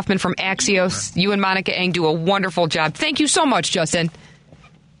 Justin Kaufman from Axios. You and Monica Eng do a wonderful job. Thank you so much, Justin.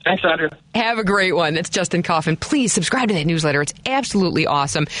 Thanks, Andrew. Have a great one. It's Justin Kaufman. Please subscribe to that newsletter. It's absolutely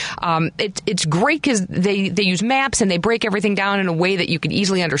awesome. It's great because they use maps and they break everything down in a way that you can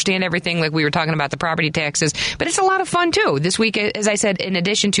easily understand everything, like we were talking about the property taxes. But it's a lot of fun, too. This week, as I said, in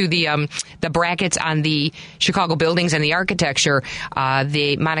addition to the brackets on the Chicago buildings and the architecture,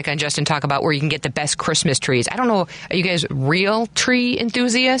 Monica and Justin talk about where you can get the best Christmas trees. I don't know, are you guys real tree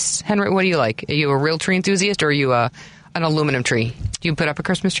enthusiasts? Henry, what do you like? Are you a real tree enthusiast or are you an aluminum tree? Do you put up a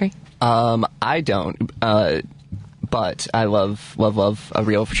Christmas tree? I don't, but I love a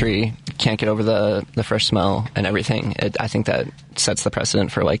real tree. Can't get over the fresh smell and everything. I think that sets the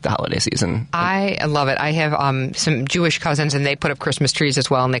precedent for like the holiday season. I love it. I have some Jewish cousins, and they put up Christmas trees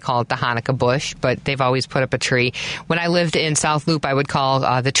as well, and they call it the Hanukkah bush, but they've always put up a tree. When I lived in South Loop, I would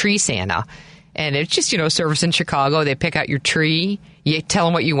call the tree Santa. And it's just, service in Chicago. They pick out your tree. You tell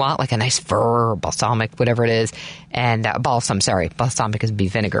them what you want, like a nice fir, balsamic, whatever it is. And balsam, sorry. Balsamic is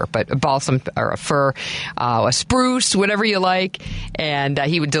beef vinegar. But a balsam or a fir, a spruce, whatever you like. And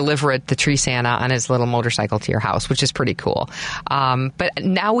he would deliver it, the tree Santa, on his little motorcycle to your house, which is pretty cool. But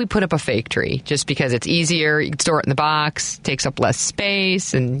now we put up a fake tree just because it's easier. You can store it in the box, takes up less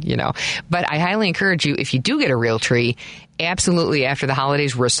space, and, But I highly encourage you, if you do get a real tree, absolutely, after the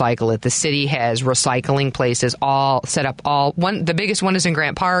holidays, recycle it. The city has recycling places all set up. The biggest one is in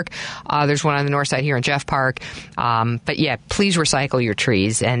Grant Park. There's one on the north side here in Jeff Park. But yeah, please recycle your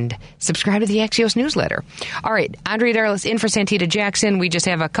trees and subscribe to the Axios newsletter. All right, Andrea Darlis in for Santita Jackson. We just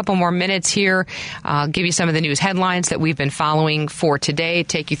have a couple more minutes here. I'll give you some of the news headlines that we've been following for today,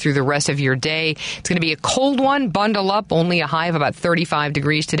 take you through the rest of your day. It's going to be a cold one. Bundle up. Only a high of about 35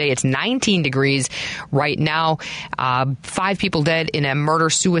 degrees today. It's 19 degrees right now. 5 people dead in a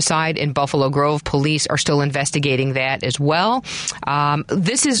murder-suicide in Buffalo Grove. Police are still investigating that as well.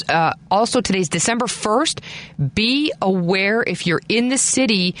 This is also today's December 1st. Be aware if you're in the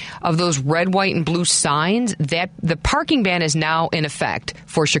city of those red, white, and blue signs that the parking ban is now in effect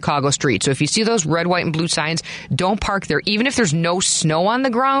for Chicago streets. So if you see those red, white, and blue signs, don't park there. Even if there's no snow on the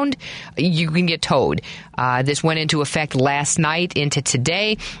ground, you can get towed. This went into effect last night into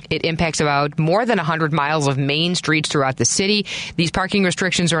today. It impacts about more than 100 miles of main streets throughout the city. These parking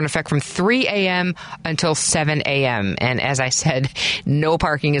restrictions are in effect from 3 a.m. until 7 a.m. And as I said, no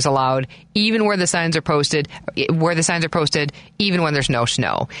parking is allowed, even where the signs are posted, even when there's no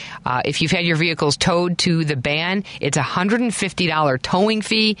snow. If you've had your vehicles towed to the ban, it's a $150 towing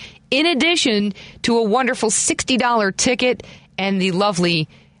fee, in addition to a wonderful $60 ticket and the lovely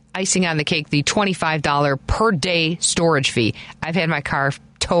icing on the cake, the $25 per day storage fee. I've had my car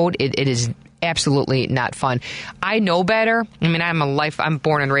towed. It is absolutely not fun. I know better. I mean, I'm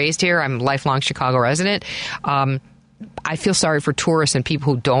born and raised here. I'm a lifelong Chicago resident. I feel sorry for tourists and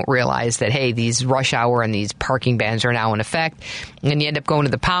people who don't realize that, hey, these rush hour and these parking bans are now in effect. And you end up going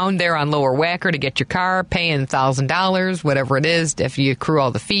to the pound there on Lower Wacker to get your car, paying $1,000, whatever it is, if you accrue all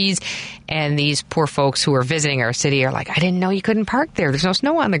the fees. And these poor folks who are visiting our city are like, I didn't know you couldn't park there. There's no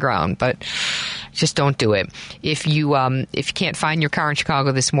snow on the ground. But just don't do it. If you can't find your car in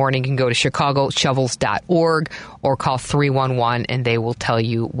Chicago this morning, you can go to chicagoshovels.org or call 311 and they will tell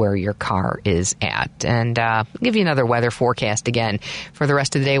you where your car is at. And I'll give you another weather forecast again. For the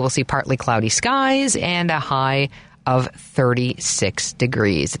rest of the day, we'll see partly cloudy skies and a high of 36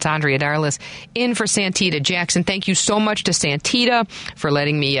 degrees. It's Andrea Darlis in for Santita Jackson. Thank you so much to Santita for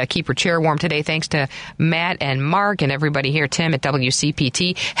letting me keep her chair warm today. Thanks to Matt and Mark and everybody here, Tim at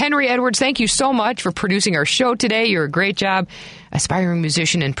WCPT. Henry Edwards, thank you so much for producing our show today. You're a great job. Aspiring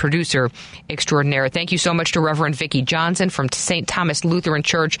musician and producer extraordinaire. Thank you so much to Reverend Vicki Johnson from St. Thomas Lutheran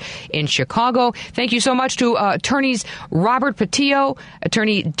Church in Chicago. Thank you so much to attorneys Robert Patillo,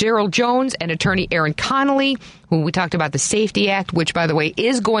 attorney Daryl Jones, and attorney Aaron Connolly, who we talked about the SAFETY Act, which, by the way,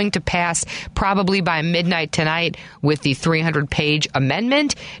 is going to pass probably by midnight tonight with the 300-page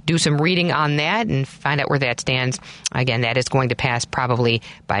amendment. Do some reading on that and find out where that stands. Again, that is going to pass probably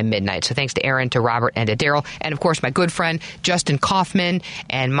by midnight. So thanks to Aaron, to Robert, and to Daryl. And, of course, my good friend Justin Kaufman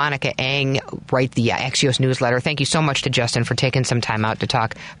and Monica Eng write the Axios newsletter. Thank you so much to Justin for taking some time out to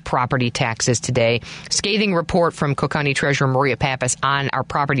talk property taxes today. Scathing report from Cook County Treasurer Maria Pappas on our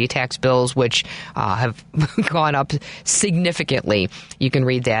property tax bills, which have gone up significantly. You can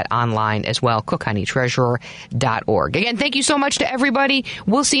read that online as well, cookcountytreasurer.org. Again, thank you so much to everybody.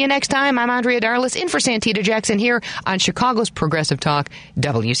 We'll see you next time. I'm Andrea Darlis in for Santita Jackson here on Chicago's Progressive Talk,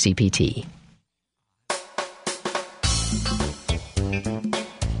 WCPT.